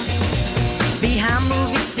dancing behind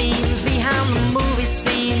movie scenes, behind the movie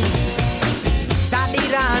scene. Sadi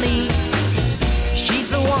Rani, she's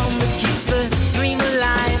the one that keeps the dream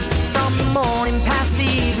alive. From the morning past the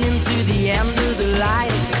evening to the end of the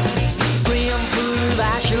light. Brimful of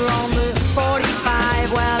Asher on the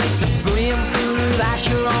 45. Well, it's a brimful of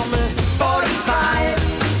Asher on the 45.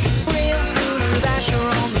 Brimful of Asher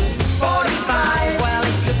on the 45. Well,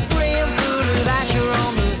 it's a brimful of Asher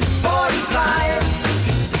on the 45.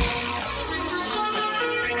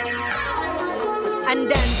 And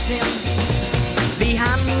dancing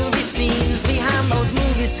behind movie scenes, behind those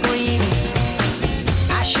movie screens.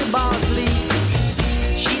 Asher Bosley,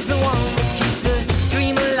 she's the one that keeps the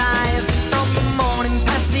dream alive. From the morning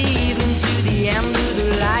past the evening to the end of the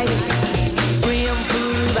light. Brimful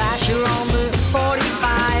of Asher on the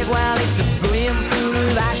 45. Well,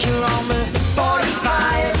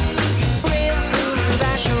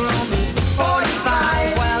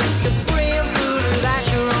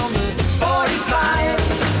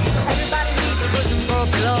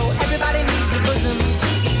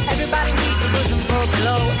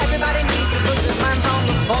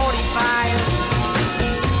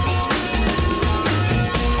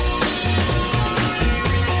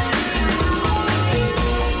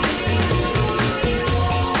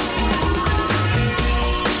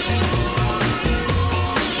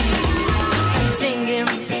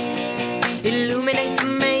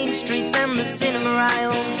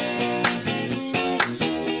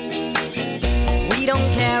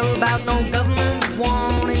 care about no government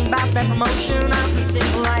warning about that promotion of the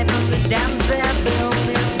simple life of the dams they're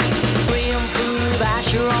building. Brim full of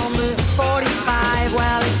Asher on the 45.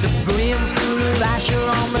 Well, it's a brim full of Asher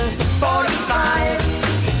on the 45.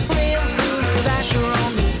 Brim full of Asher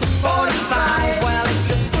on the 45. Well,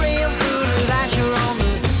 it's a brim full of Asher on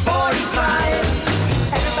the 45.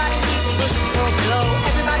 Everybody needs a bosom for a pillow.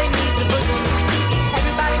 Everybody needs a bosom.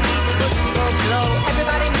 Everybody needs a bosom for a pillow.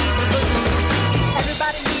 Everybody needs a bosom.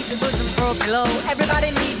 Everybody needs a bosom for a pillow. Everybody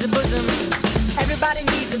needs a bosom. Everybody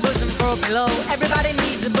needs a bosom for a pillow. Everybody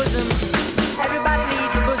needs a bosom. Everybody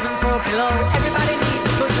needs a bosom for a pillow. Everybody needs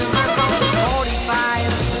a bosom. That's on the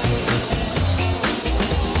 45.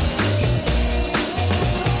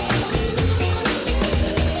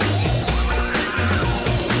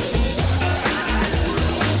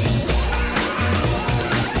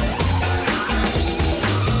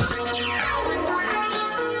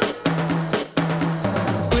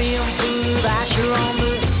 Brim full of Asher on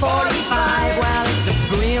the 45. Well, it's a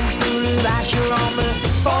brim full of Asher on the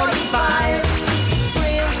 45.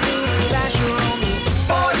 Brim full of Asher on the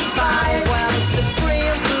 45. Well, it's a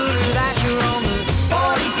brim full of Asher on the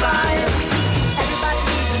 45. Everybody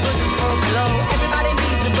needs a bosom for a pillow. Everybody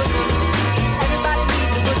needs a bosom. Everybody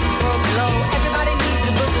needs a bosom for a pillow. Everybody needs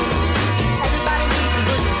a bosom. Everybody needs a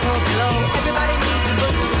bosom for a pillow. Everybody needs a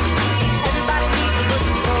bosom. Everybody needs a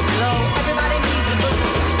bosom for a pillow. Everybody needs a bosom.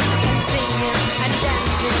 And singing and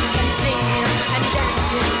dancing and singing and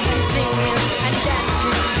dancing and singing and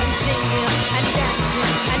dancing and singing and dancing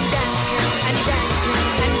and dancing and dancing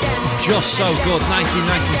and dancing. Just so good,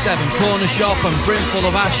 1997, Corner Shop and Brimful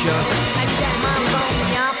of Asher.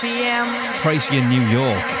 Tracy in New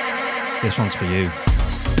York. This one's for you.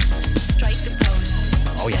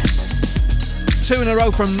 Oh yes. 2 in a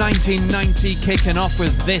row from 1990, kicking off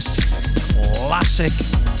with this classic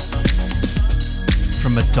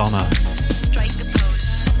from Madonna.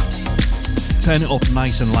 Turn it up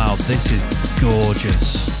nice and loud. This is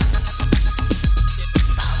gorgeous.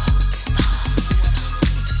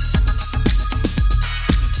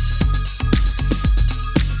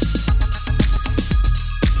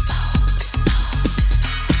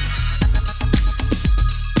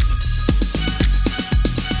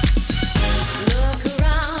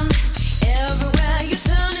 Everywhere you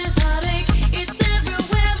turn is heartache. It's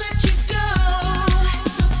everywhere that you go.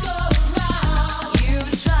 You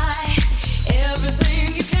try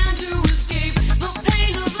everything you can to escape the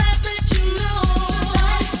pain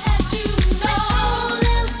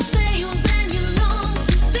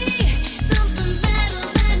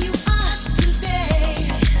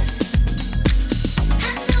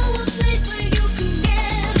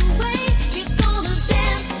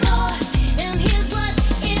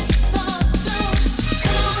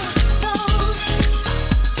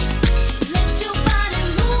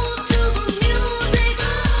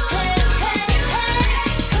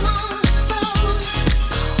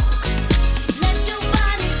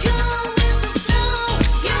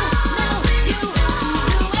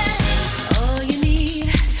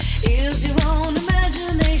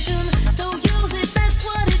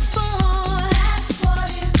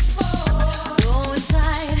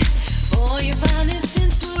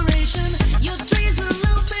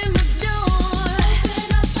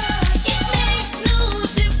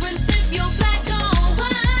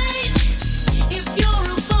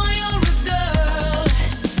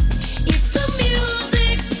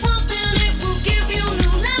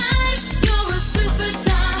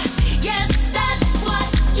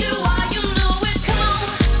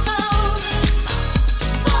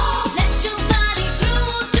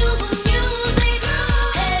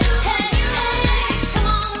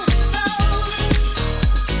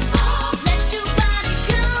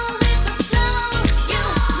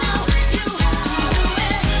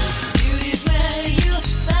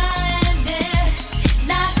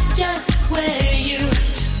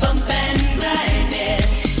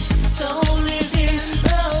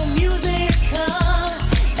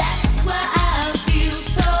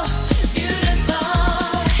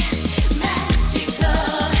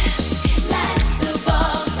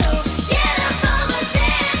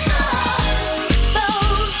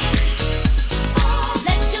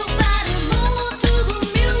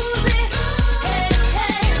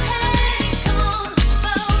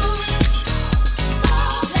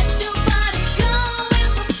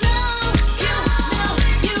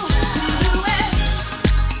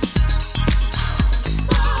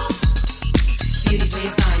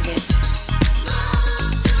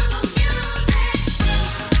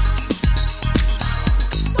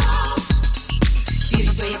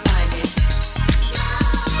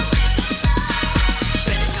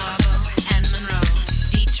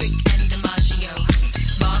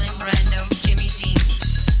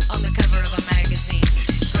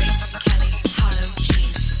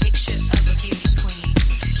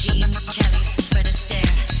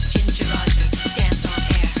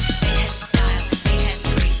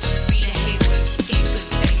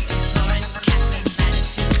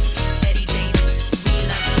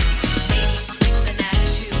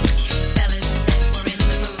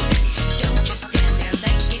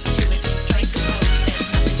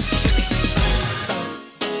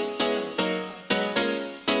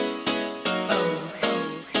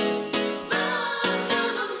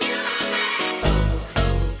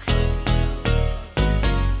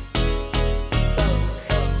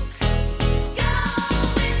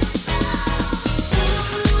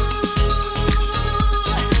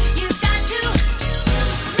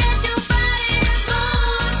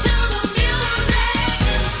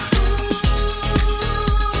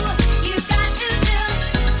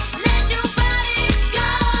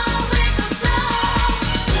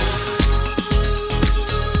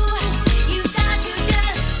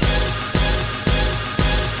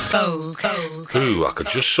Vogue. Ooh, I could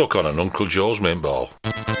just suck on an Uncle Joe's mint ball.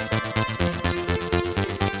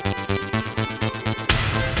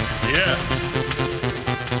 Yeah.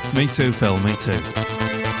 Me too, Phil, me too.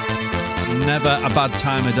 Never a bad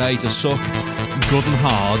time of day to suck good and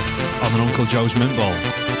hard on an Uncle Joe's mint ball.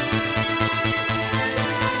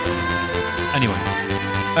 Anyway.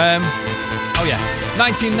 Oh yeah,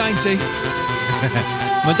 1990.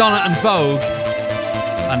 Madonna and Vogue.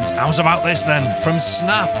 And how's about this then? From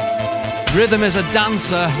Snap. Rhythm is a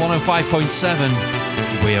Dancer, 105.7.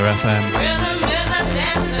 We're FM. Rhythm is a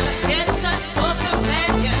dancer, it's a source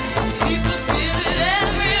companion. People feel it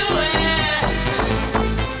everywhere.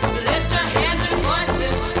 Lift your hands and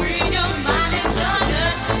voices, free your mind and join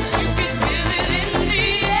us. You can feel it in the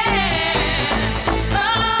air.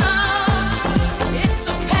 Oh, it's a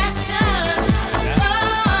passion.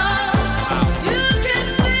 Oh, you can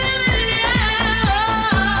feel it, yeah.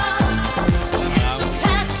 It's a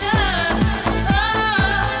passion.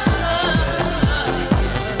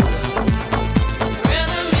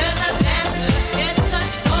 Rhythm is a dancer, it's a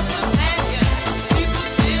source companion. People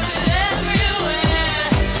feel it everywhere.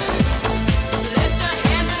 Lift your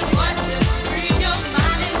hands and voices, free your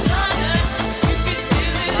mind and join us. You can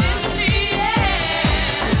feel it in the air.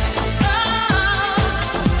 Oh,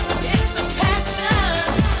 it's a passion.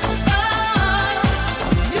 Oh,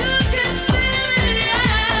 you can feel it,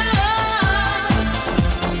 yeah.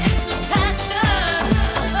 It's a passion.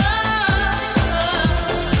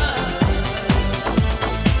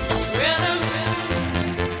 Rhythm,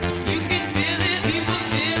 you can feel it, people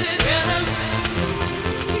feel it.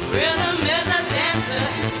 Rhythm is a dancer.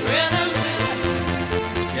 Rhythm,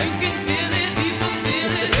 you can feel it, people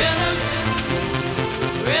feel it.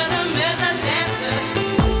 Rhythm is a dancer.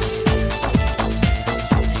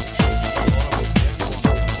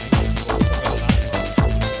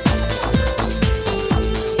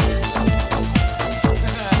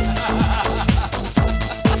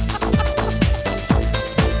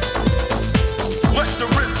 Let the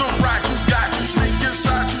rhythm ride, you got you. Sneak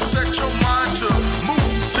inside, you set your mind to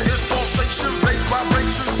move to its pulsation, bass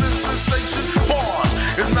vibration, sensation. Bars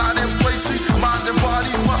is not in place. See, mind and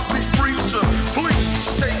body must be free to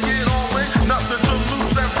please take it all in. Nothing to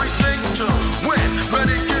lose, everything to win. Let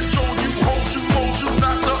it control you, hold you,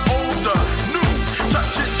 not the older. New,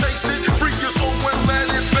 touch it, taste it, free your soul and let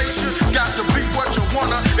it face you. Got to be what you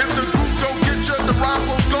wanna. If the groove don't get you, the rhyme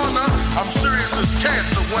flow's gonna. I'm serious as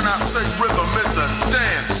cancer when I say rhythm is a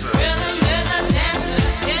dancer. Rhythm is a dancer,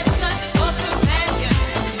 it's a source companion.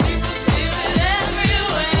 People feel it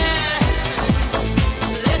everywhere.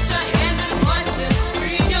 Lift your hands and voices,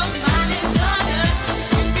 free your mind and join us.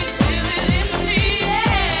 You can feel it in the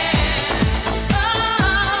air. Oh,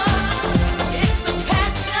 it's a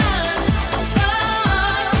passion.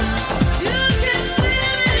 Oh, you can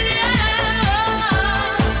feel it, yeah.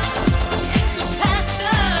 It's a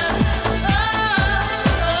passion.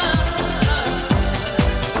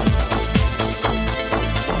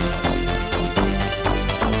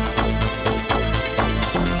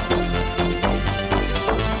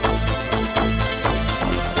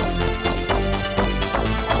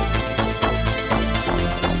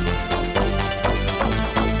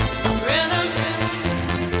 Rhythm,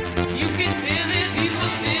 you can feel it, people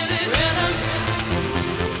feel it.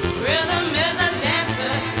 Rhythm is a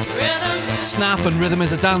dancer. Rhythm, Snap and Rhythm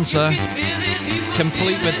is a Dancer.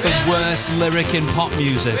 Complete with the worst lyric in pop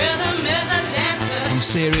music. rhythm is a dancer. I'm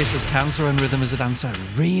serious as cancer and Rhythm is a Dancer.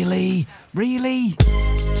 Really? Really?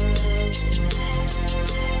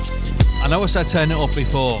 I know I said turn it up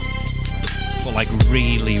before, but like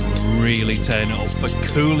really, really turn it up for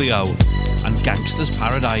Coolio and Gangsta's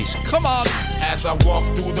Paradise. Come on! As I walk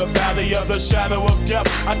through the valley of the shadow of death,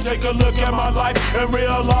 I take a look at my life and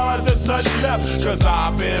realize there's nothing left. Cause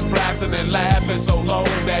I've been blasting and laughing so long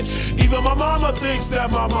that even my mama thinks that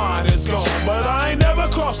my mind is gone. But I ain't never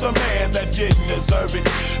crossed a man that didn't deserve it.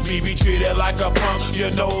 Me be treated like a punk, you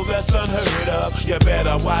know that's unheard of. You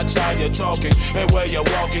better watch how you're talking and where you're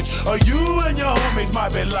walking, or you and your homies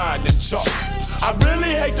might be lying in chalk. I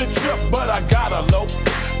really hate the trip, but I gotta low.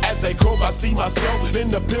 As they croak, I see myself in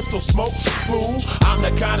the pistol smoke. Fool, I'm the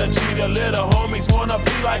kind of G the little homies wanna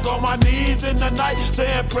be like, on my knees in the night,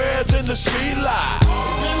 saying prayers in the street light.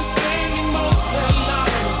 Been spending most of their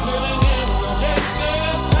lives living in the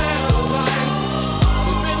gangster's paradise.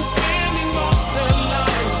 We've been spending most of their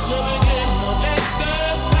lives living in the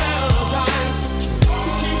gangster's paradise.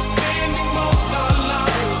 We keep spending most of our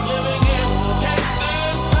lives living in the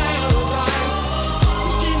gangster's paradise. We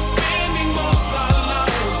keep spending most of our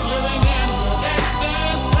lives living in the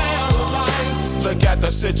gangster's paradise. Look at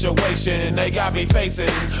the situation situation they got me facing.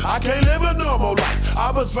 I can't live a normal life.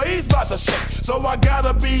 I was raised by the state, so I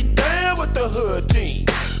gotta be down with the hood team.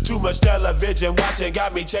 Too much television watching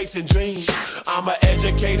got me chasing dreams. I'm an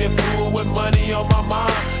educated fool with money on my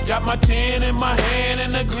mind. Got my tin in my hand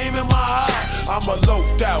and a gleam in my eye. I'm a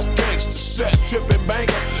loped out gangster, set tripping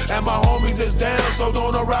banker, and my homies is down, so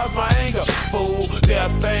don't arouse my anger. Fool,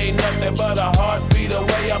 death ain't nothing but a heartbeat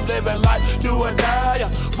away. I'm living life, do or die.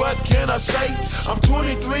 What can I say? I'm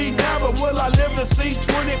 23 now, but will I live to see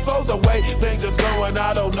 24? The way things is going,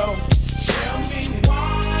 I don't know. Tell me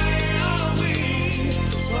why are we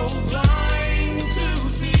so blind to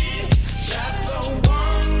see that the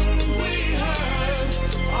ones we hurt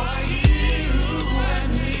are you and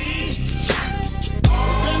me?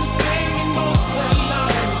 We've been spending most of our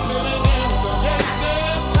lives living in the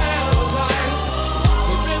gangster's paradise.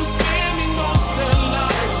 We've been spending most of our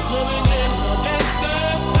lives living in the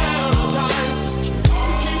gangster's paradise. We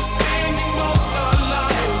keep spending most of our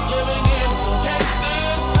lives living in the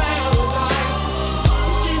gangster's paradise.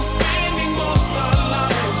 We keep spending most of our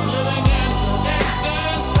lives living in the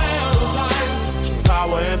gangster's paradise.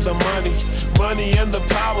 Power and the money, money and the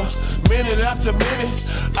power. Minute after minute,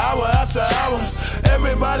 hour after hour,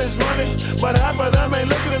 everybody's running, but half of them ain't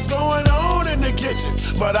looking what's going on in the kitchen.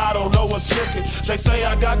 But I don't know what's cooking. They say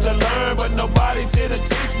I got to learn, but nobody's here to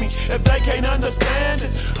teach me. If they can't understand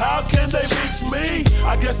it, how can they reach me?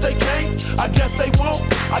 I guess they can't, I guess they won't,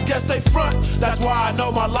 I guess they front. That's why I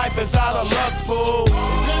know my life is out of luck, fool.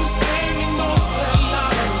 We've been spending most of our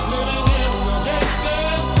lives living in the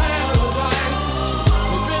gangster's paradise.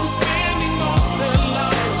 We've been spending most of our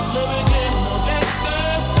lives living in the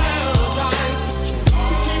gangster's paradise.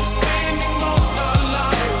 We keep spending most of our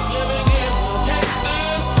lives living in the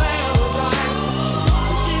gangster's paradise.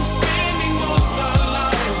 We keep spending most of our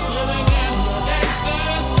lives living in the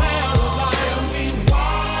gangster's paradise. Tell me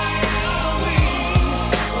why are we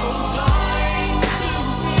so blind to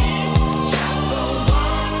see that the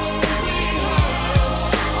ones we hurt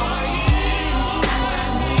are you and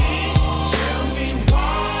me? Tell me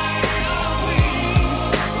why are we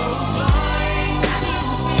so blind to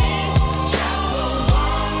see that the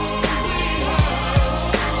ones we hurt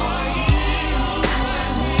are you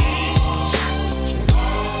and me?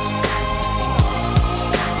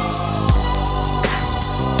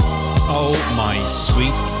 Oh my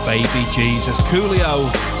sweet baby Jesus. Coolio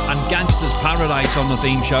and Gangsta's Paradise on the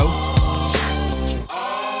theme show.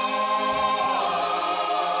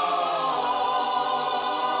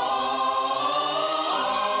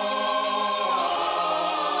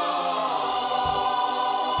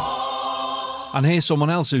 And here's someone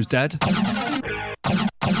else who's dead.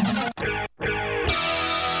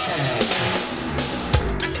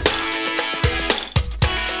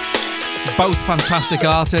 Both fantastic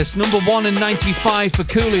artists. Number 1 in 95 for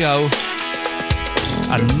Coolio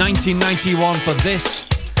and 1991 for this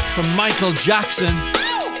from Michael Jackson.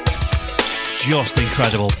 Just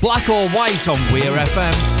incredible. Black or White on Weir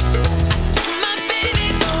FM.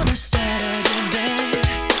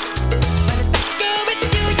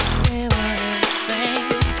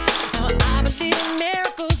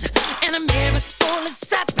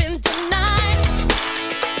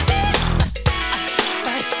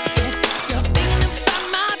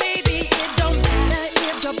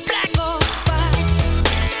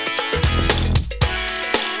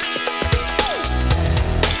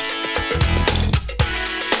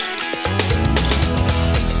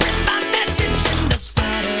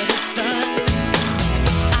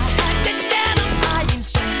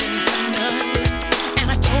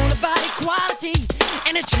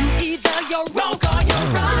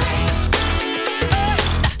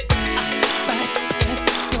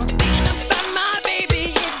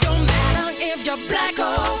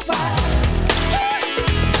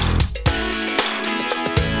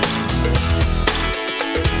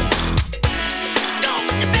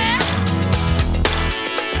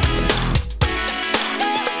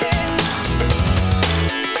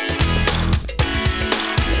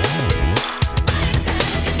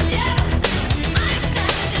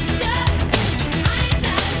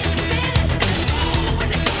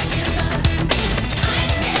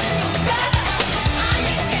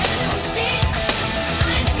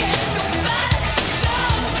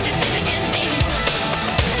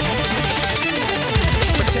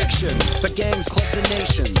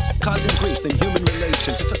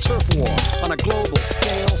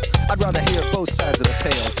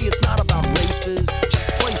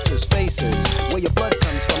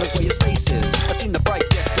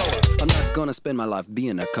 Spend my life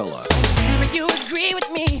being a color. Tell me you agree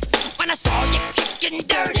with me when I saw you kicking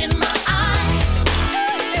dirt in my eye.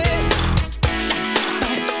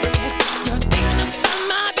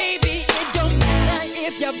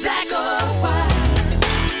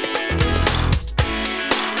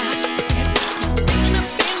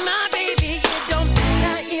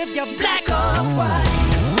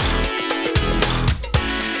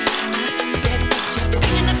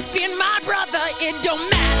 It don't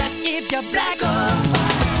matter if you're black or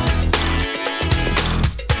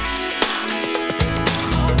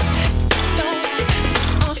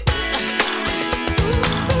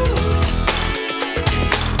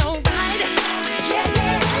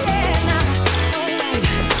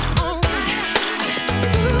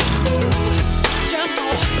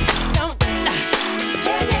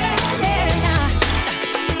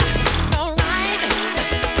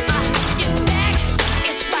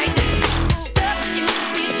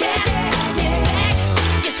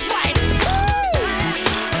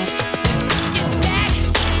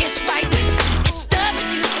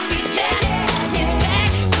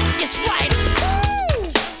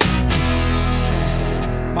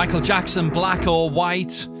Michael Jackson, Black or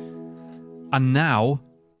White. And now,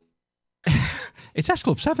 it's S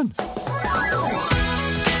Club 7.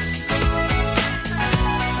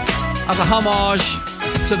 As a homage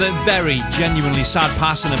to the very genuinely sad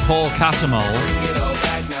passing of Paul Catamol.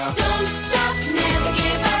 Don't stop, never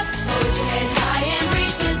give up. Hold your head high and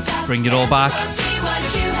reach the top. Bring it all back. See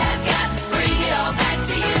what you have got. Bring it all back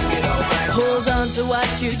to you. Hold on to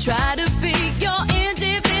what you try to be. Your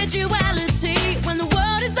individuality. When the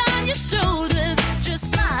world is on your shoulders, just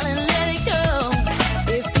smile and let it go.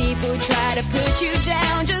 If people try to put you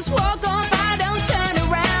down, just walk on by, don't turn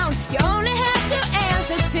around. You only have to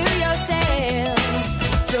answer to yourself.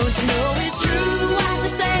 Don't you know it's true what they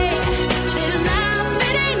say? That life,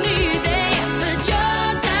 it ain't easy, but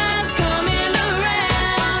your time's coming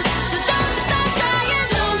around. So don't you stop trying.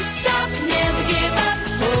 Don't stop, never give up.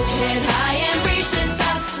 Hold your head high and reach the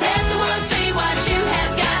top. Let the world see what you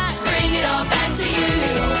have got. Bring it all back to you.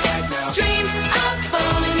 Dream of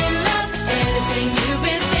falling in love. Anything you've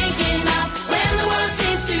been thinking of. When the world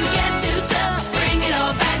seems to get too tough, bring it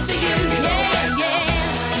all back to you. Yeah, yeah.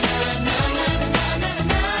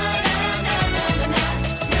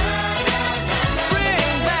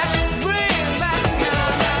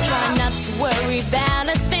 Try not to worry about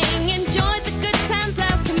a thing. Enjoy the good times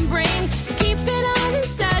love can bring. Keep it all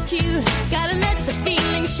inside you. Gotta let the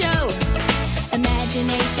feeling show.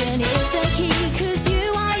 Imagination is the key, 'cause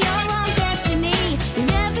you are your own destiny. You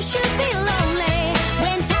never should be lonely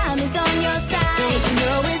when time is on your side. You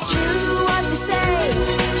know it's true what they say.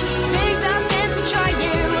 Things are sent to try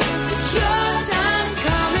you, but your time's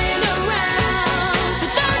coming around. So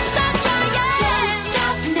don't stop trying. Don't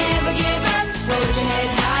stop, never give up. Hold your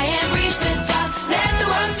head high and reach the top. Let the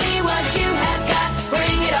world see what you have got.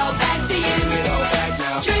 Bring it all back to you.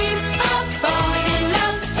 Dream of falling in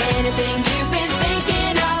love. Anything you've been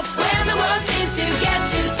thinking of. When the world seems to get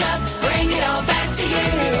too tough, bring it all back to you.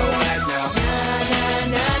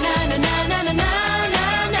 Na na na na na na na na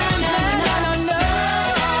na na na na.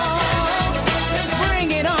 Bring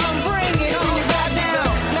it on, bring it on right now.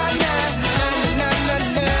 Na na na na na na na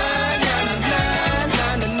na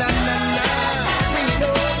na na na. Bring it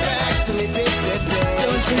all back to me, baby.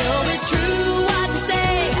 Don't you know it's true what they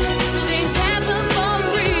say? Things happen for a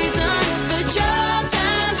reason, but your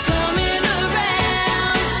time's coming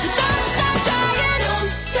around. So don't stop trying.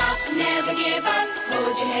 Don't stop, never give up.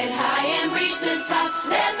 Hold your head high and reach the top.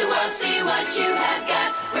 Let the world see what you have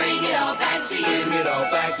got. Bring it all back to you. Bring it all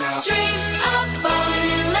back now. Dream of falling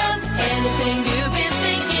in love. Anything you've been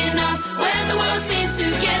thinking of. When the world seems to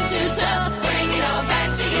get too tough, bring it all back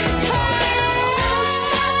to you. Don't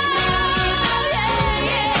stop, never give up. Hold your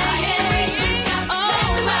head high and reach the top. Let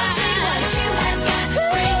the world see what you have got.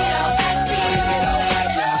 Bring it all back to you.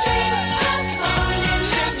 Dream of falling in love.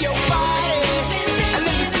 Shake your body. And let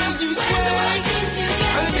me see you sweat. When the world seems to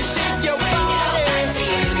get too tough, bring it all back to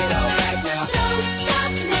you. Don't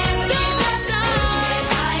stop, never give up. Hold your head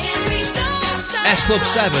high and reach the top. S Club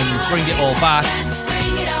 7, bring it all back.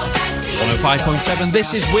 Bring it all back to you. 105.7.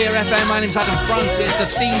 This is We're FM. My name's Adam Francis. The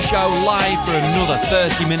theme show live for another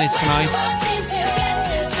 30 minutes tonight.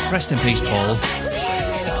 Rest in peace, Paul.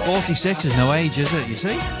 46 is no age, is it? You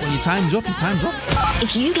see? When your time's up, your time's up.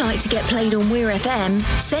 If you'd like to get played on We're FM,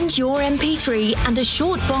 send your MP3 and a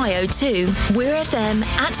short bio to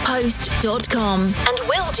we'refm@post.com and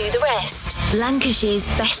we'll do the rest. Lancashire's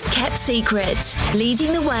best kept secret,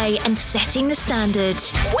 leading the way and setting the standard.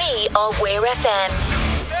 We are We're FM.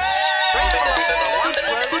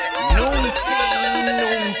 Naughty,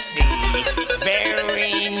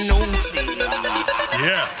 very naughty.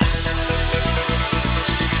 Yeah.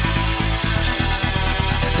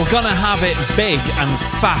 We're going to have it big and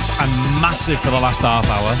fat and massive for the last half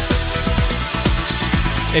hour.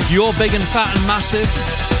 If you're big and fat and massive,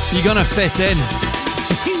 you're going to fit in.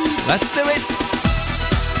 Let's do it.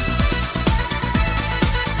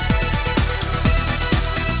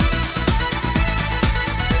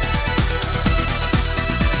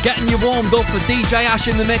 Getting you warmed up for DJ Ash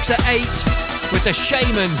in the mix at 8 with the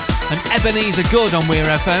Shaman and Ebenezer Good on Weir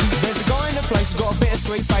FM. There's a guy in the place who's got a bit of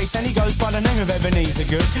sweet face and he goes by the name of Ebenezer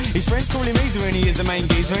Good. His friends call him Easer and he is the main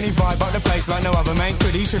geezer and he vibe up the place like no other man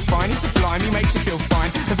could. He's refined, he's sublime, he makes you feel fine.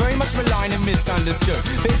 They're very much maligned and misunderstood.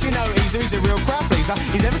 But if you know Easer, he's a real crowd pleaser.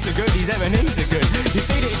 He's ever so good, he's Ebenezer Good. You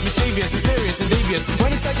see that he's mischievous, mysterious and devious when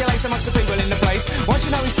he circulates amongst the people in the place. Once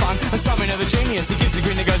you know he's fun and something of a genius, he gives a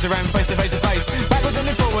grin that goes around face to face to face. Backwards and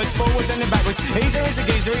then forwards, forwards and then backwards. Easer is a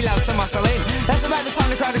geezer, he loves to muscle in. That's about the time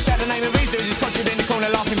the crowd will shout the name of Easer as he's conjured in the corner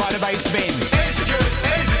laughing by the bass bin. Easer Good,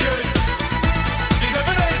 Easer Good. He's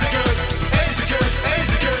Ebenezer Good, Easer Good,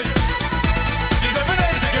 Easer Good. He's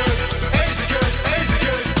Ebenezer Good, Easer Good, Easer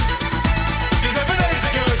Good. He's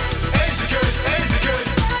Ebenezer Good, Easer Good, Easer Good.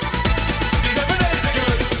 He's Ebenezer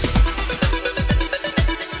Good.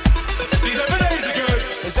 He's Ebenezer Good.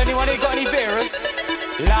 Has anyone here got any beerers?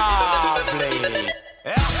 Lovely.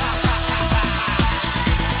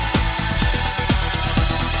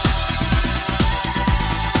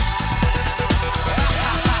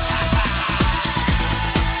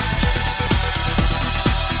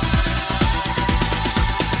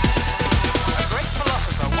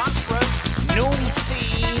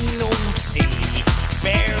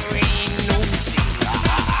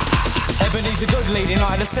 He's a good leading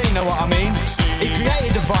light of the scene, know what I mean? He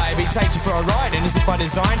created the vibe, he takes you for a ride, and as if by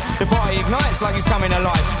design, the party ignites like he's coming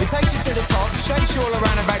alive. He takes you to the top, shakes you all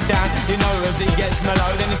around and back down. You know as he gets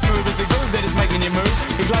mellow, then it's smooth as a groove that is making you move.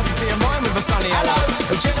 He glides into your mind with a sunny hello.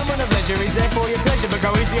 A gentleman of leisure, he's there for your pleasure, but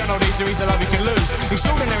go easy on old Easer, he's a love you can lose.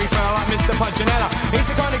 Extraordinary fella like Mr. Punchinella. He's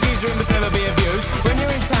the kind of geezer who must never be abused. When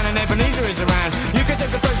you're in town and Ebenezer is around, you can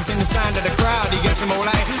sense the presence in the sound of the crowd. He gets them all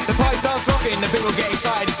out. The pipe starts rocking, the people get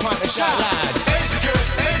excited, it's time to shout loud. Easer Good,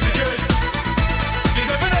 Easer Good.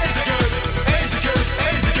 He's Ebenezer Good, Easer Good,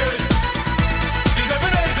 Easer Good. He's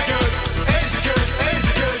Ebenezer Good, Easer Good,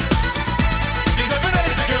 Easer Good. He's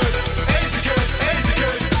Ebenezer Good, Easer Good, Easer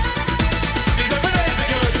Good. He's Ebenezer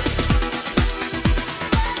Good.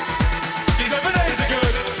 He's Ebenezer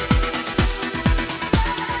Good.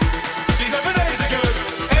 He's Ebenezer Good,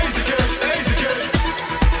 Easer Good, Easer Good.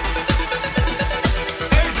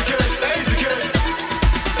 Easer Good, Easer Good.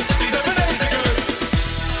 He's Ebenezer Good.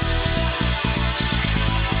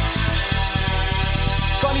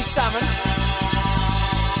 Got any salmon?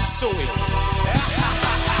 Soy.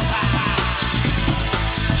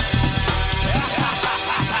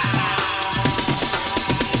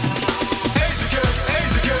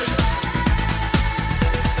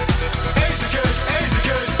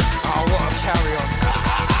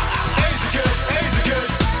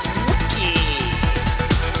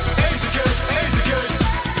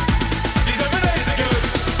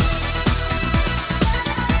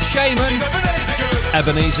 Shaman,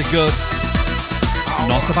 Ebenezer Good.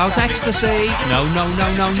 Not about ecstasy. No, no, no,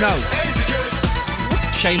 no, no.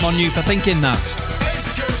 Shame on you for thinking that.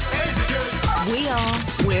 We are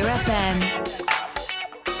Weir FM.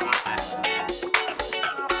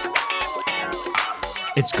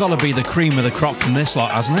 It's got to be the cream of the crop from this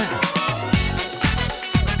lot, hasn't it?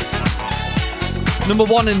 Number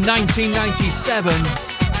 1 in 1997.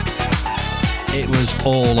 It was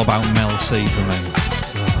all about Mel C for me.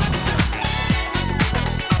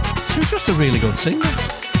 She was just a really good singer.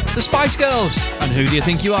 The Spice Girls. And who do you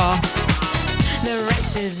think you are? The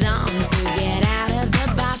race is on to get out of the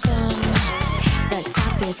bottom. The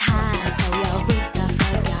top is high, so your roots are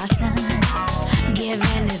forgotten.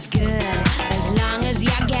 Giving is good as long as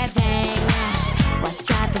you're getting. What's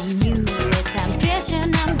driving you is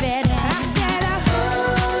ambition and bitter. I said,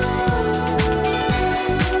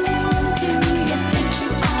 do you think you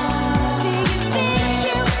are? Do you think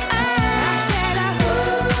you are? I said,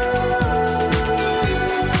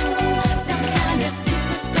 some kind of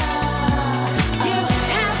superstar. You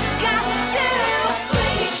have got to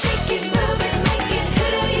swing it, shake it, move it, make it. Who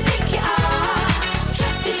do you think you are?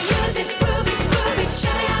 Just to use it, prove it,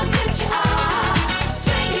 show me how good you are.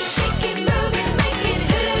 Swing it, shake it, move it, make it.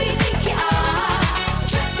 Who do you think you are?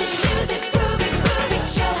 Just to use it, prove it,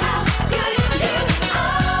 show how good you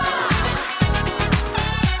are.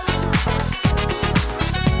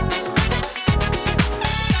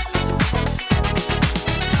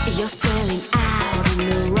 You're swelling out in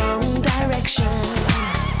the wrong direction.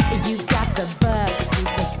 You've got the bug,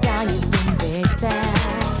 superstar, you've been bitten.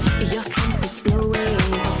 Your trumpet's blowing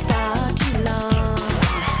for far too long.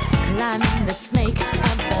 Climbing the snake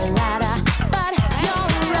up the ladder, but you're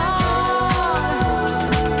wrong.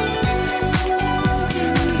 Do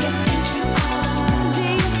you think you are? Do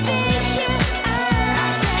you think you are? I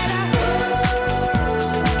said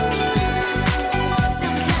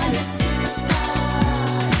some kind of superstar.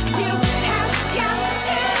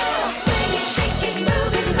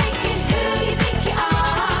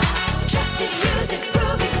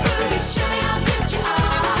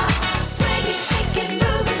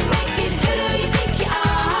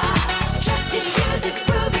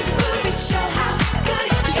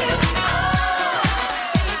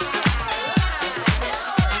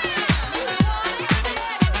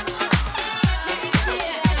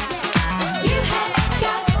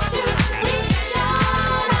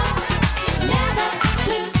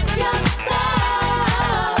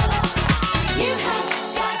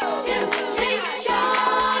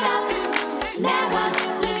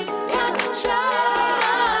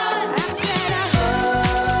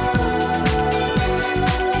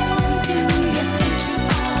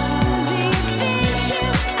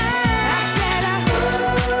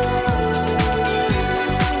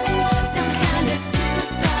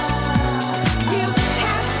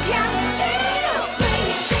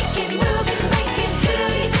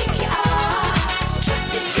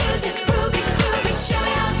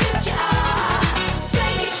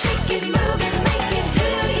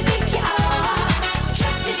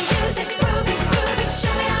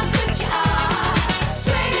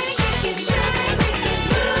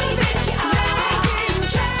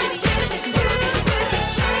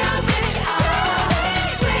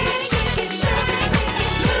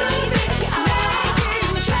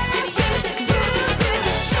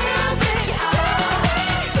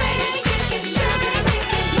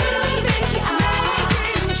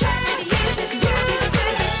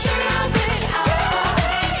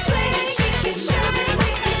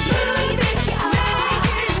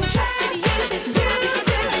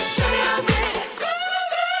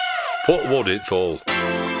 What would it fall?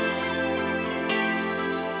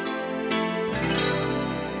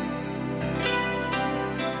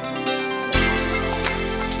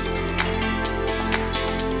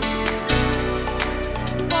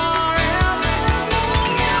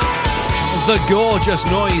 The gorgeous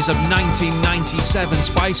noise of 1997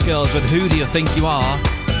 Spice Girls with Who Do You Think You Are?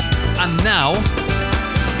 And now,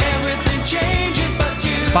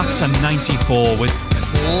 back to 94 with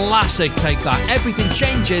classic Take That. Everything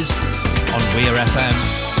Changes on Weir FM.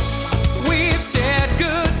 We've said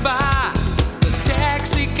goodbye. The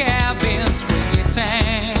taxi cabin's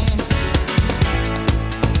waiting.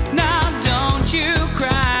 Now don't you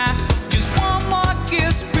cry. Just one more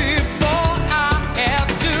kiss before I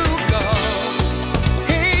have to go.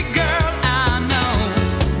 Hey girl, I know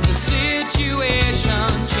the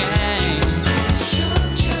situation's changed,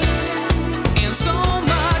 and so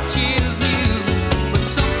much is new, but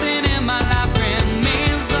something in my life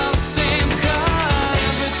remains the same. 'Cause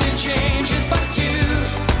everything changes but you.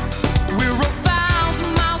 We're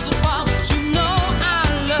 1,000 miles apart, but you know I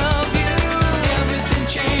love you. Everything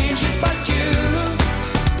changes but you.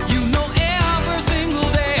 You know every single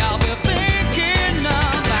day I'll be thinking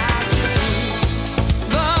about you.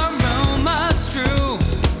 The rumor's true.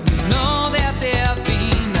 You know that there've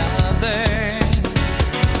been others.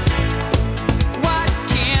 What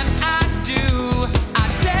can I do? I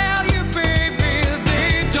tell you, baby,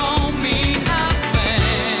 they don't mean nothing.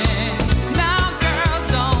 Now, girl,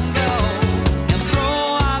 don't go and throw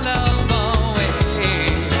our love away.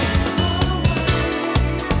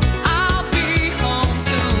 I'll be home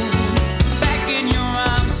soon, back in your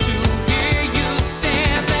arms to hear you say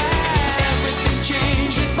that everything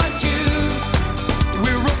changes but you.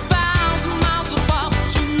 We're 1,000 miles apart, but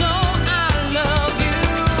you know I love you.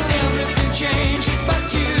 Everything changes but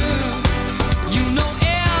you. You know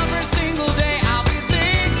every single day I'll be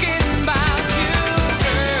thinking about you,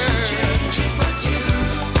 girl. Changes but you.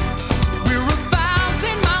 We're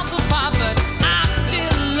 1,000 miles apart, but I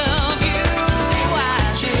still love you.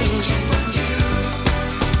 Changes but you.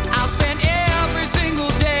 I'll spend every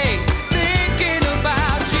single day thinking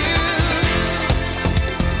about you.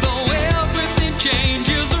 Though everything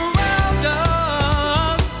changes around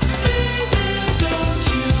us, baby, don't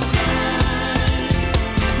you cry.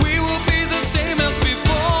 We will be the same as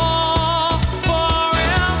before,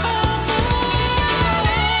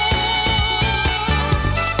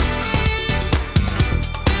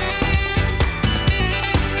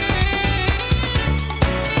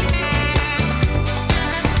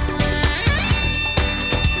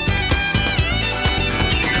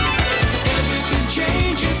 everything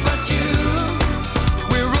changes but you.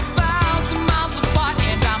 We're 1,000 miles apart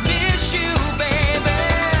and I miss you, baby.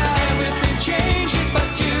 Everything changes but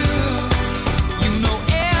you. You know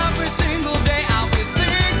every single day I'll be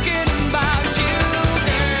thinking about you,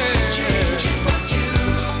 girl. Changes but you.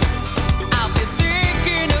 I'll be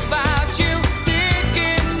thinking about you,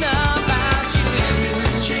 thinking about you.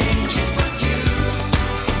 Everything changes but you.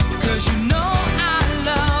 'Cause you know I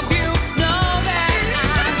love you, know that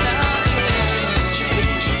I love you.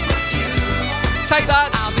 Changes but you. Take that.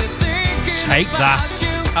 I'll be thinking Take that. about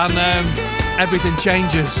you. And everything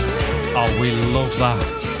changes. Oh, we love that.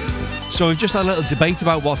 So we've just had a little debate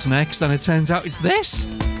about what's next, and it turns out it's this.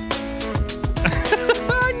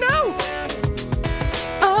 I know.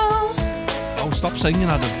 Oh, stop singing,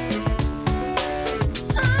 Adam.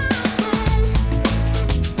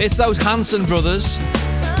 It's those Hanson brothers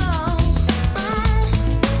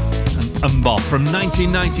and Mbop from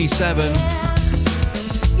 1997.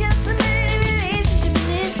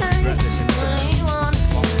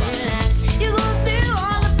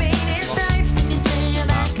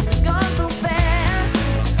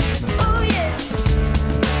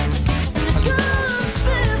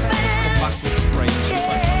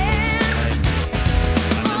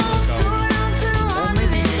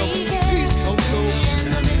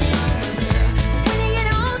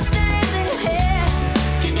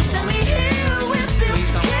 Can you tell me who is still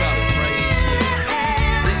care?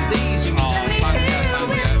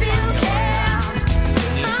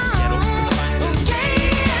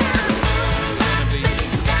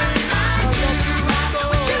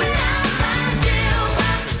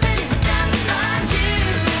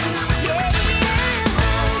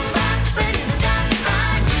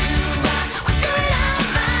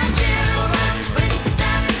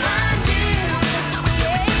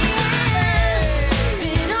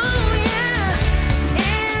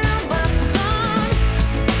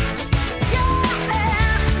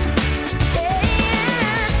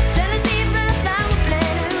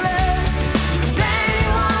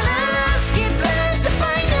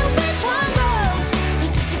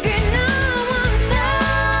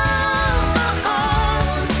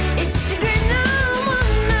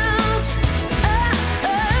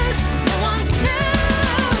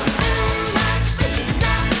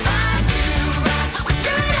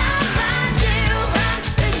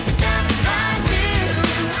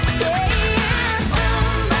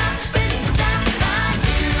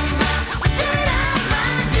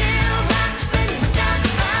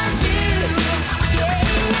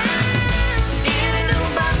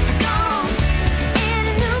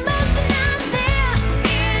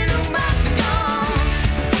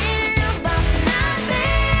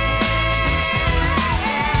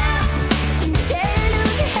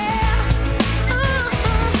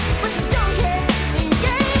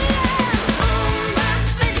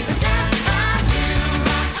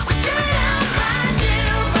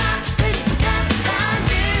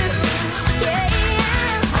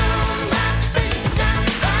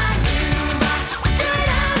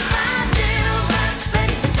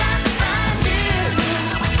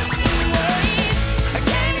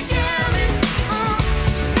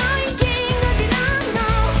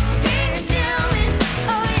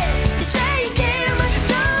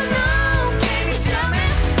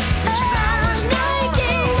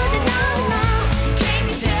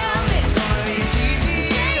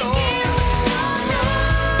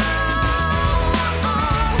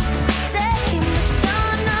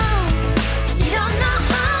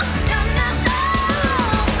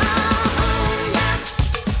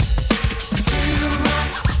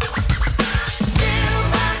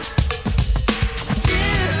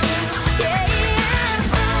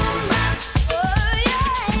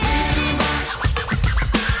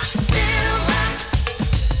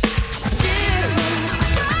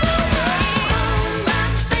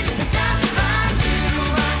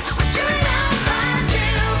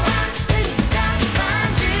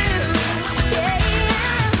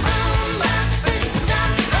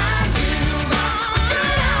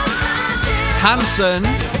 Hanson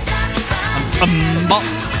and Bop.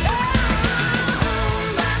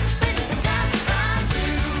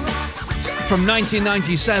 From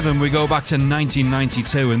 1997, we go back to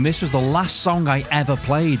 1992, and this was the last song I ever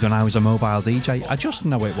played when I was a mobile DJ. I just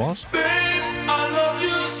know it was.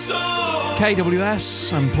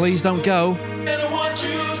 KWS, and Please Don't Go.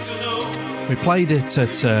 We played it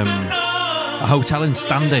at a hotel in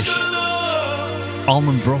Standish.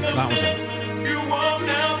 Almond Brook, that was it.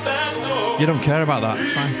 You don't care about that,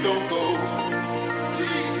 it's fine.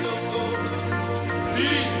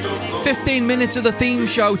 15 minutes of the theme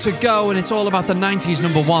show to go, and it's all about the 90s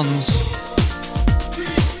number ones.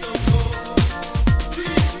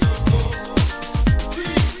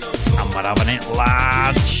 And we're having it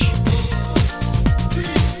large.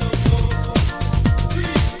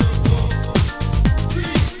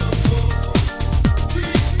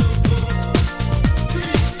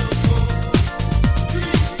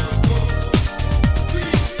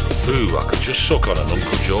 Ooh, I could just suck on an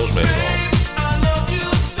Uncle Joe's meatball.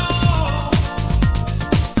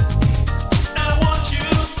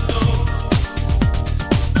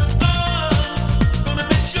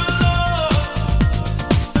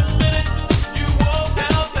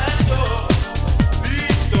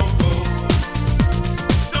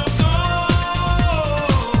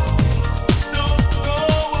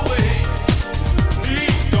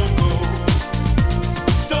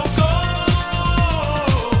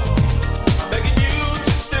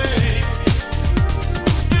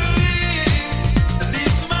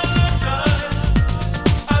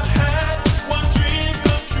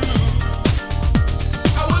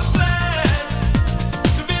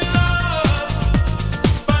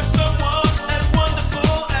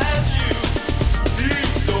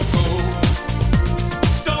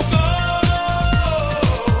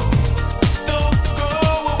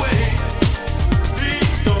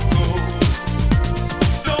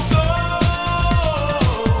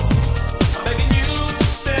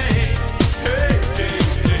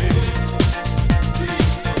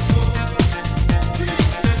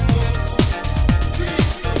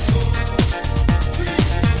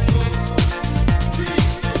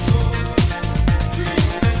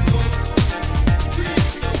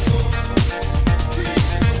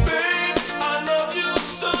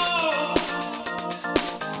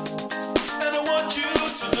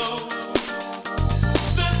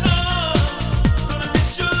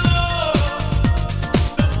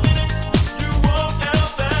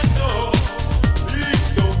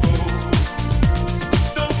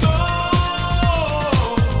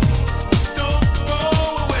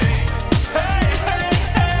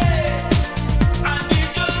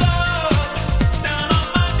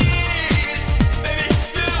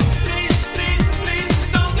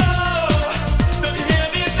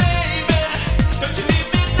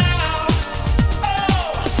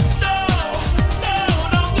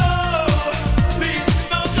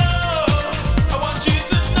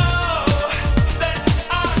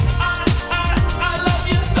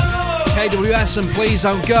 KWS and Please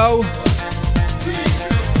Don't Go.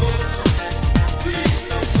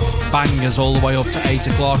 Bangers all the way up to 8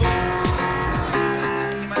 o'clock.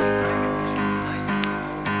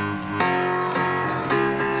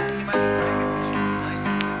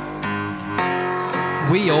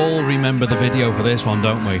 We all remember the video for this one,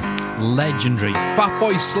 don't we? Legendary.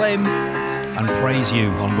 Fatboy Slim and Praise You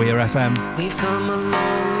on Weir FM. We've come a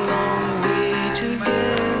long, long way together,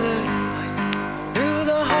 through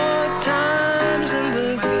the hard times and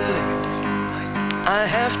the good. I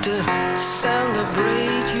have to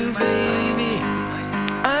celebrate you, baby.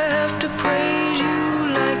 I have to praise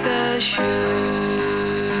you like I should.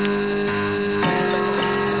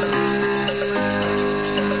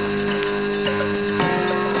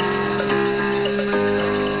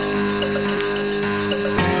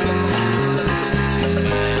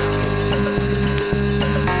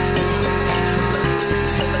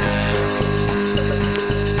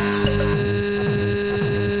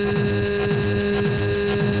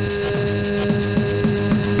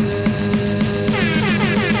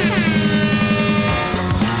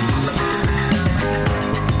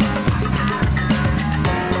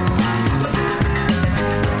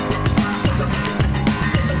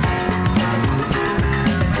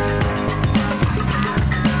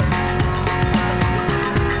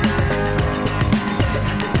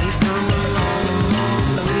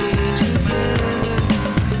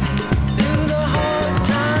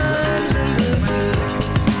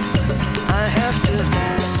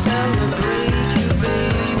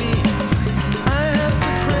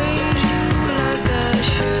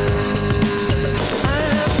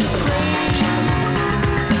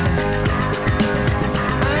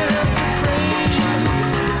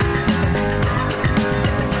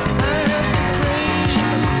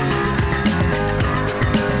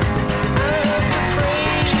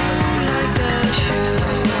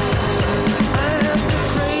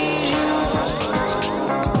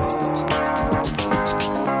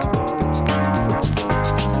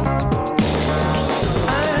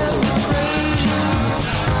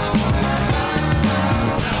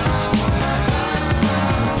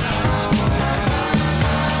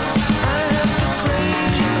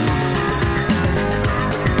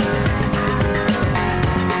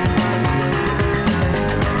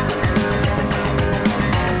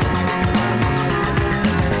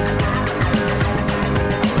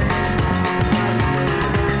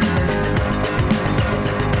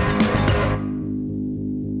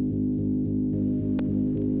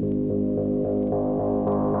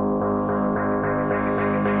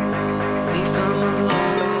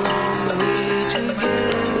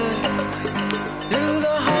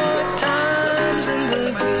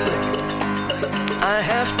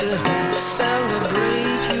 to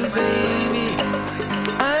celebrate you, baby.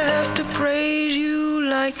 I have to praise you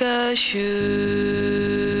like I should.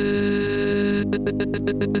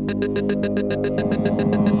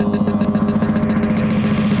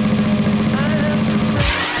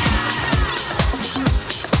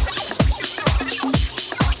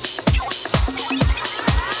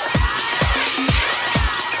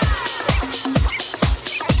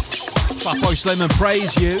 Fatboy Slim and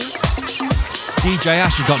Praise You. DJ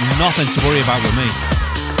Ash has got nothing to worry about with me.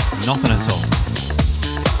 Nothing at all.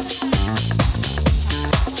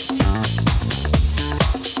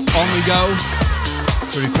 On we go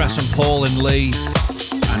to request from Paul and Lee.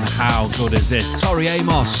 And how good is this? Tori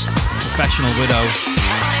Amos, Professional Widow.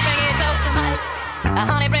 Honey, bring it close to my.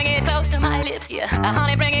 Honey, bring it close to my lips, yeah.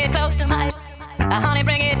 Honey, bring it close to my. Honey,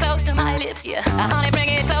 bring it close to my lips, yeah. Honey, bring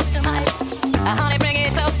it close to my. Honey, bring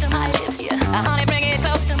it close to my lips, yeah. Honey, bring it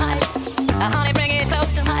close to my. Honey, bring it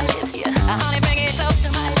close to my lips, yeah. Honey, bring it close to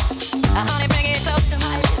my. Honey, bring it close to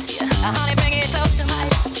my lips, yeah. Honey, bring it close to my.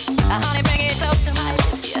 Honey, bring it close to my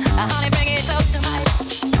lips, yeah. Honey, bring it close to my.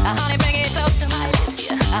 Honey, bring it close to my lips,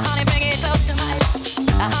 yeah. Honey, bring it close to my.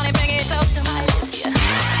 Honey, bring it close to my lips, yeah.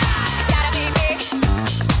 It's gotta be big.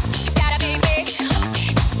 It's gotta be big.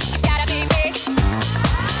 It's gotta be big. It's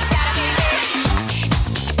gotta be big.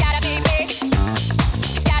 It's gotta be big.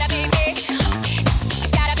 It's gotta be big. It's gotta be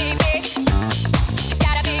big. It's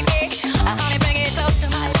gotta be big. Honey, bring it close to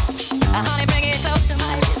my. Honey, bring it close to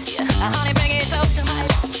my lips, yeah. Honey, bring it close to my.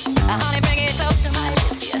 Honey, bring it close to my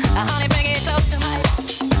lips, yeah. Honey, bring it close to my.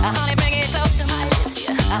 Honey, bring it close to my lips,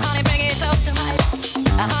 yeah. Honey, bring it close to my.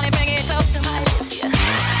 Honey, bring it close to my lips,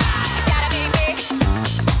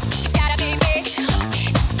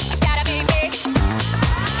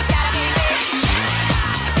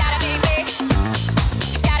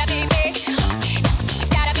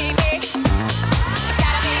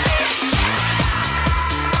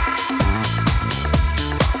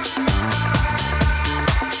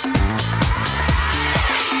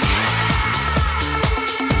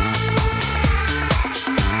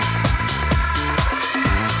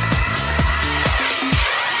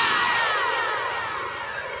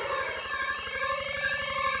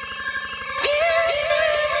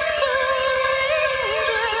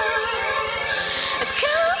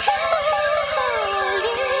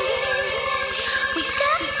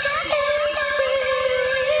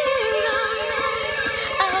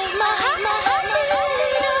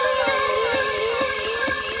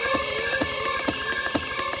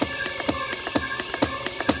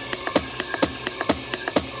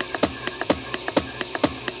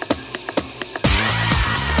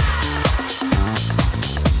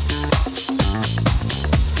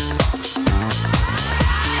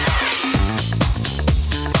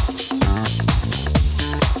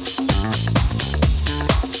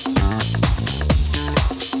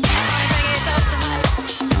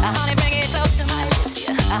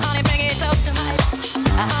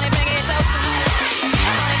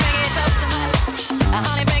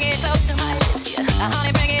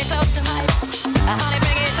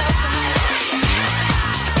 yeah.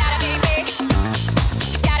 It's gotta be big.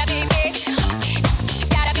 It's gotta be big.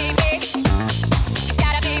 It's gotta be big. It's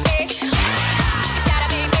gotta be big. It's gotta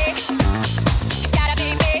be big. It's gotta be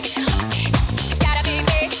big. It's gotta be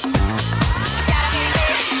big. It's gotta be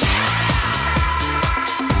big.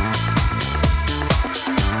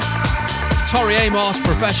 Tori Amos,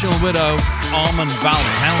 Professional Widow, Armand Van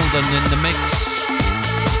Helden in the mix.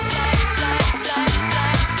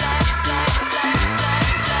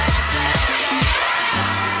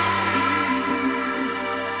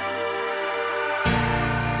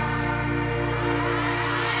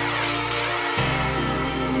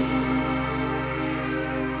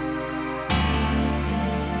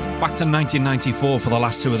 Back to 1994 for the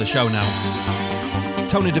last two of the show now.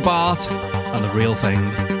 Tony DeBart and The Real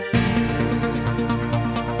Thing.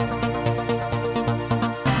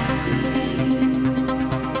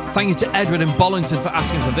 Thank you to Edward in Bollington for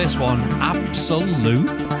asking for this one. Absolute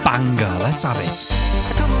banger. Let's have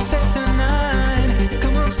it. Come on, stay tonight.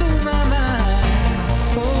 Come on, soothe my mind.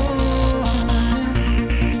 Oh.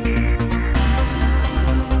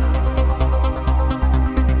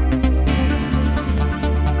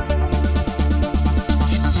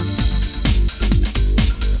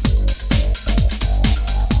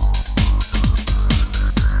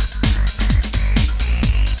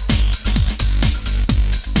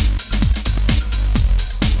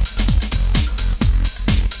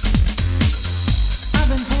 I've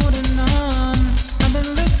been holding on. I've been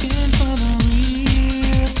looking for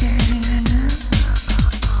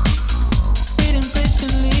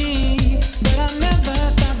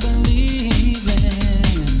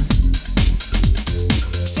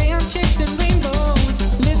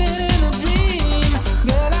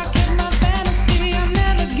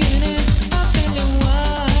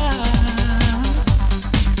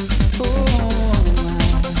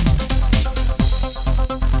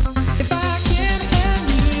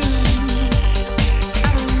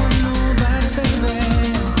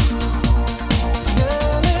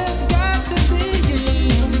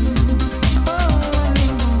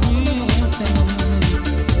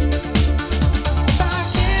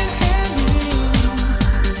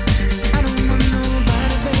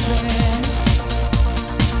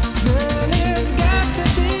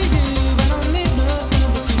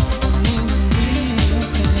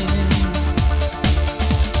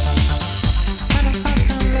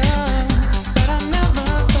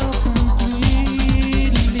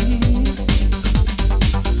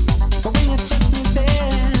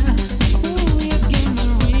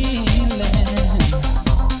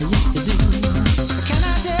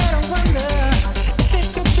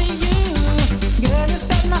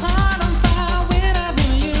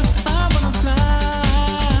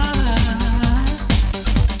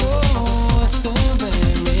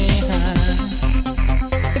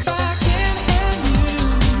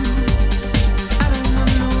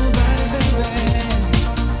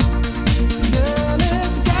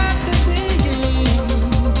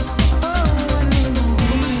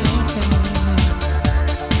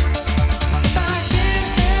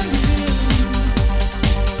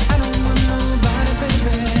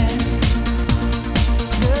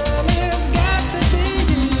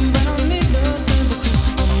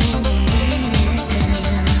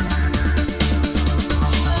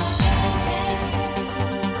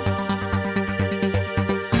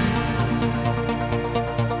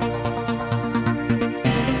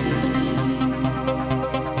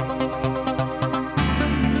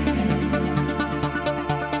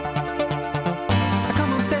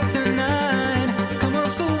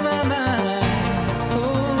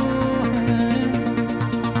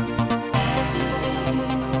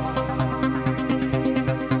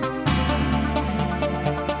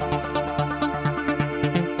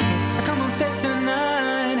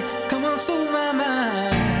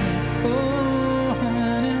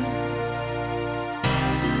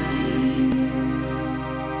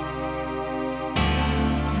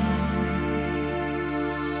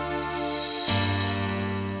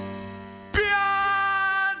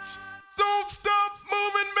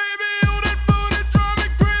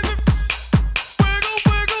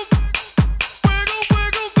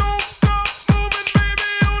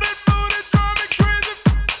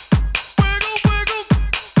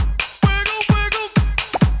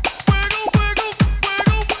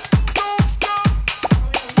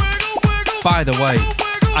by the way,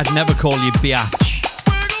 I'd never call you biatch.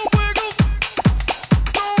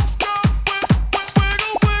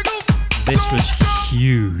 This was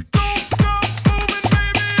huge.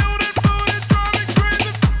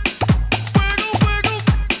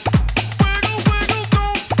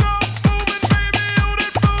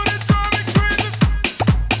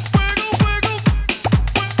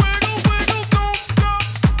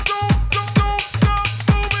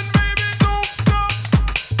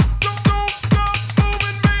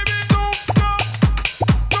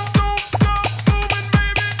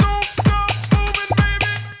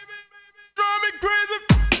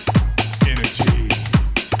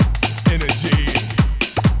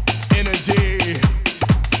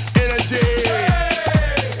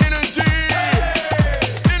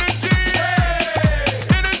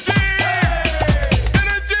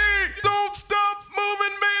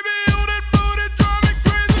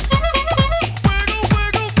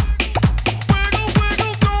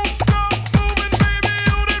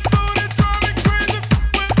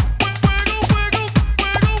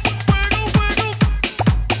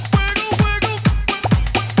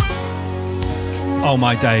 Oh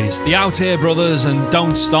my days. The Out Here Brothers and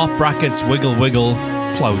Don't Stop brackets wiggle wiggle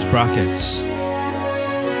close brackets.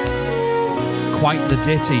 Quite the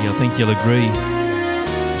ditty, I think you'll agree.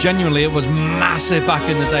 Genuinely, it was massive back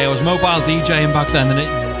in the day. I was mobile DJing back then and it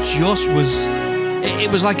just was... It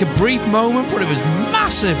was like a brief moment, but it was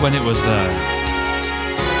massive when it was there.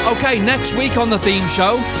 Okay, next week on the theme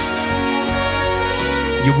show,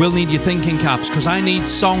 you will need your thinking caps because I need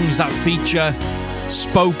songs that feature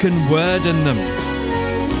spoken word in them.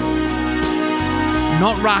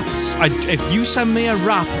 Not raps. If you send me a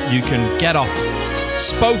rap, you can get off.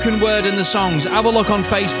 Spoken word in the songs. Have a look on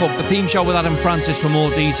Facebook, The Theme Show with Adam Francis, for more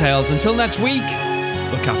details. Until next week,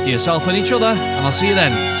 look after yourself and each other, and I'll see you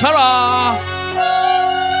then. Ta-ra!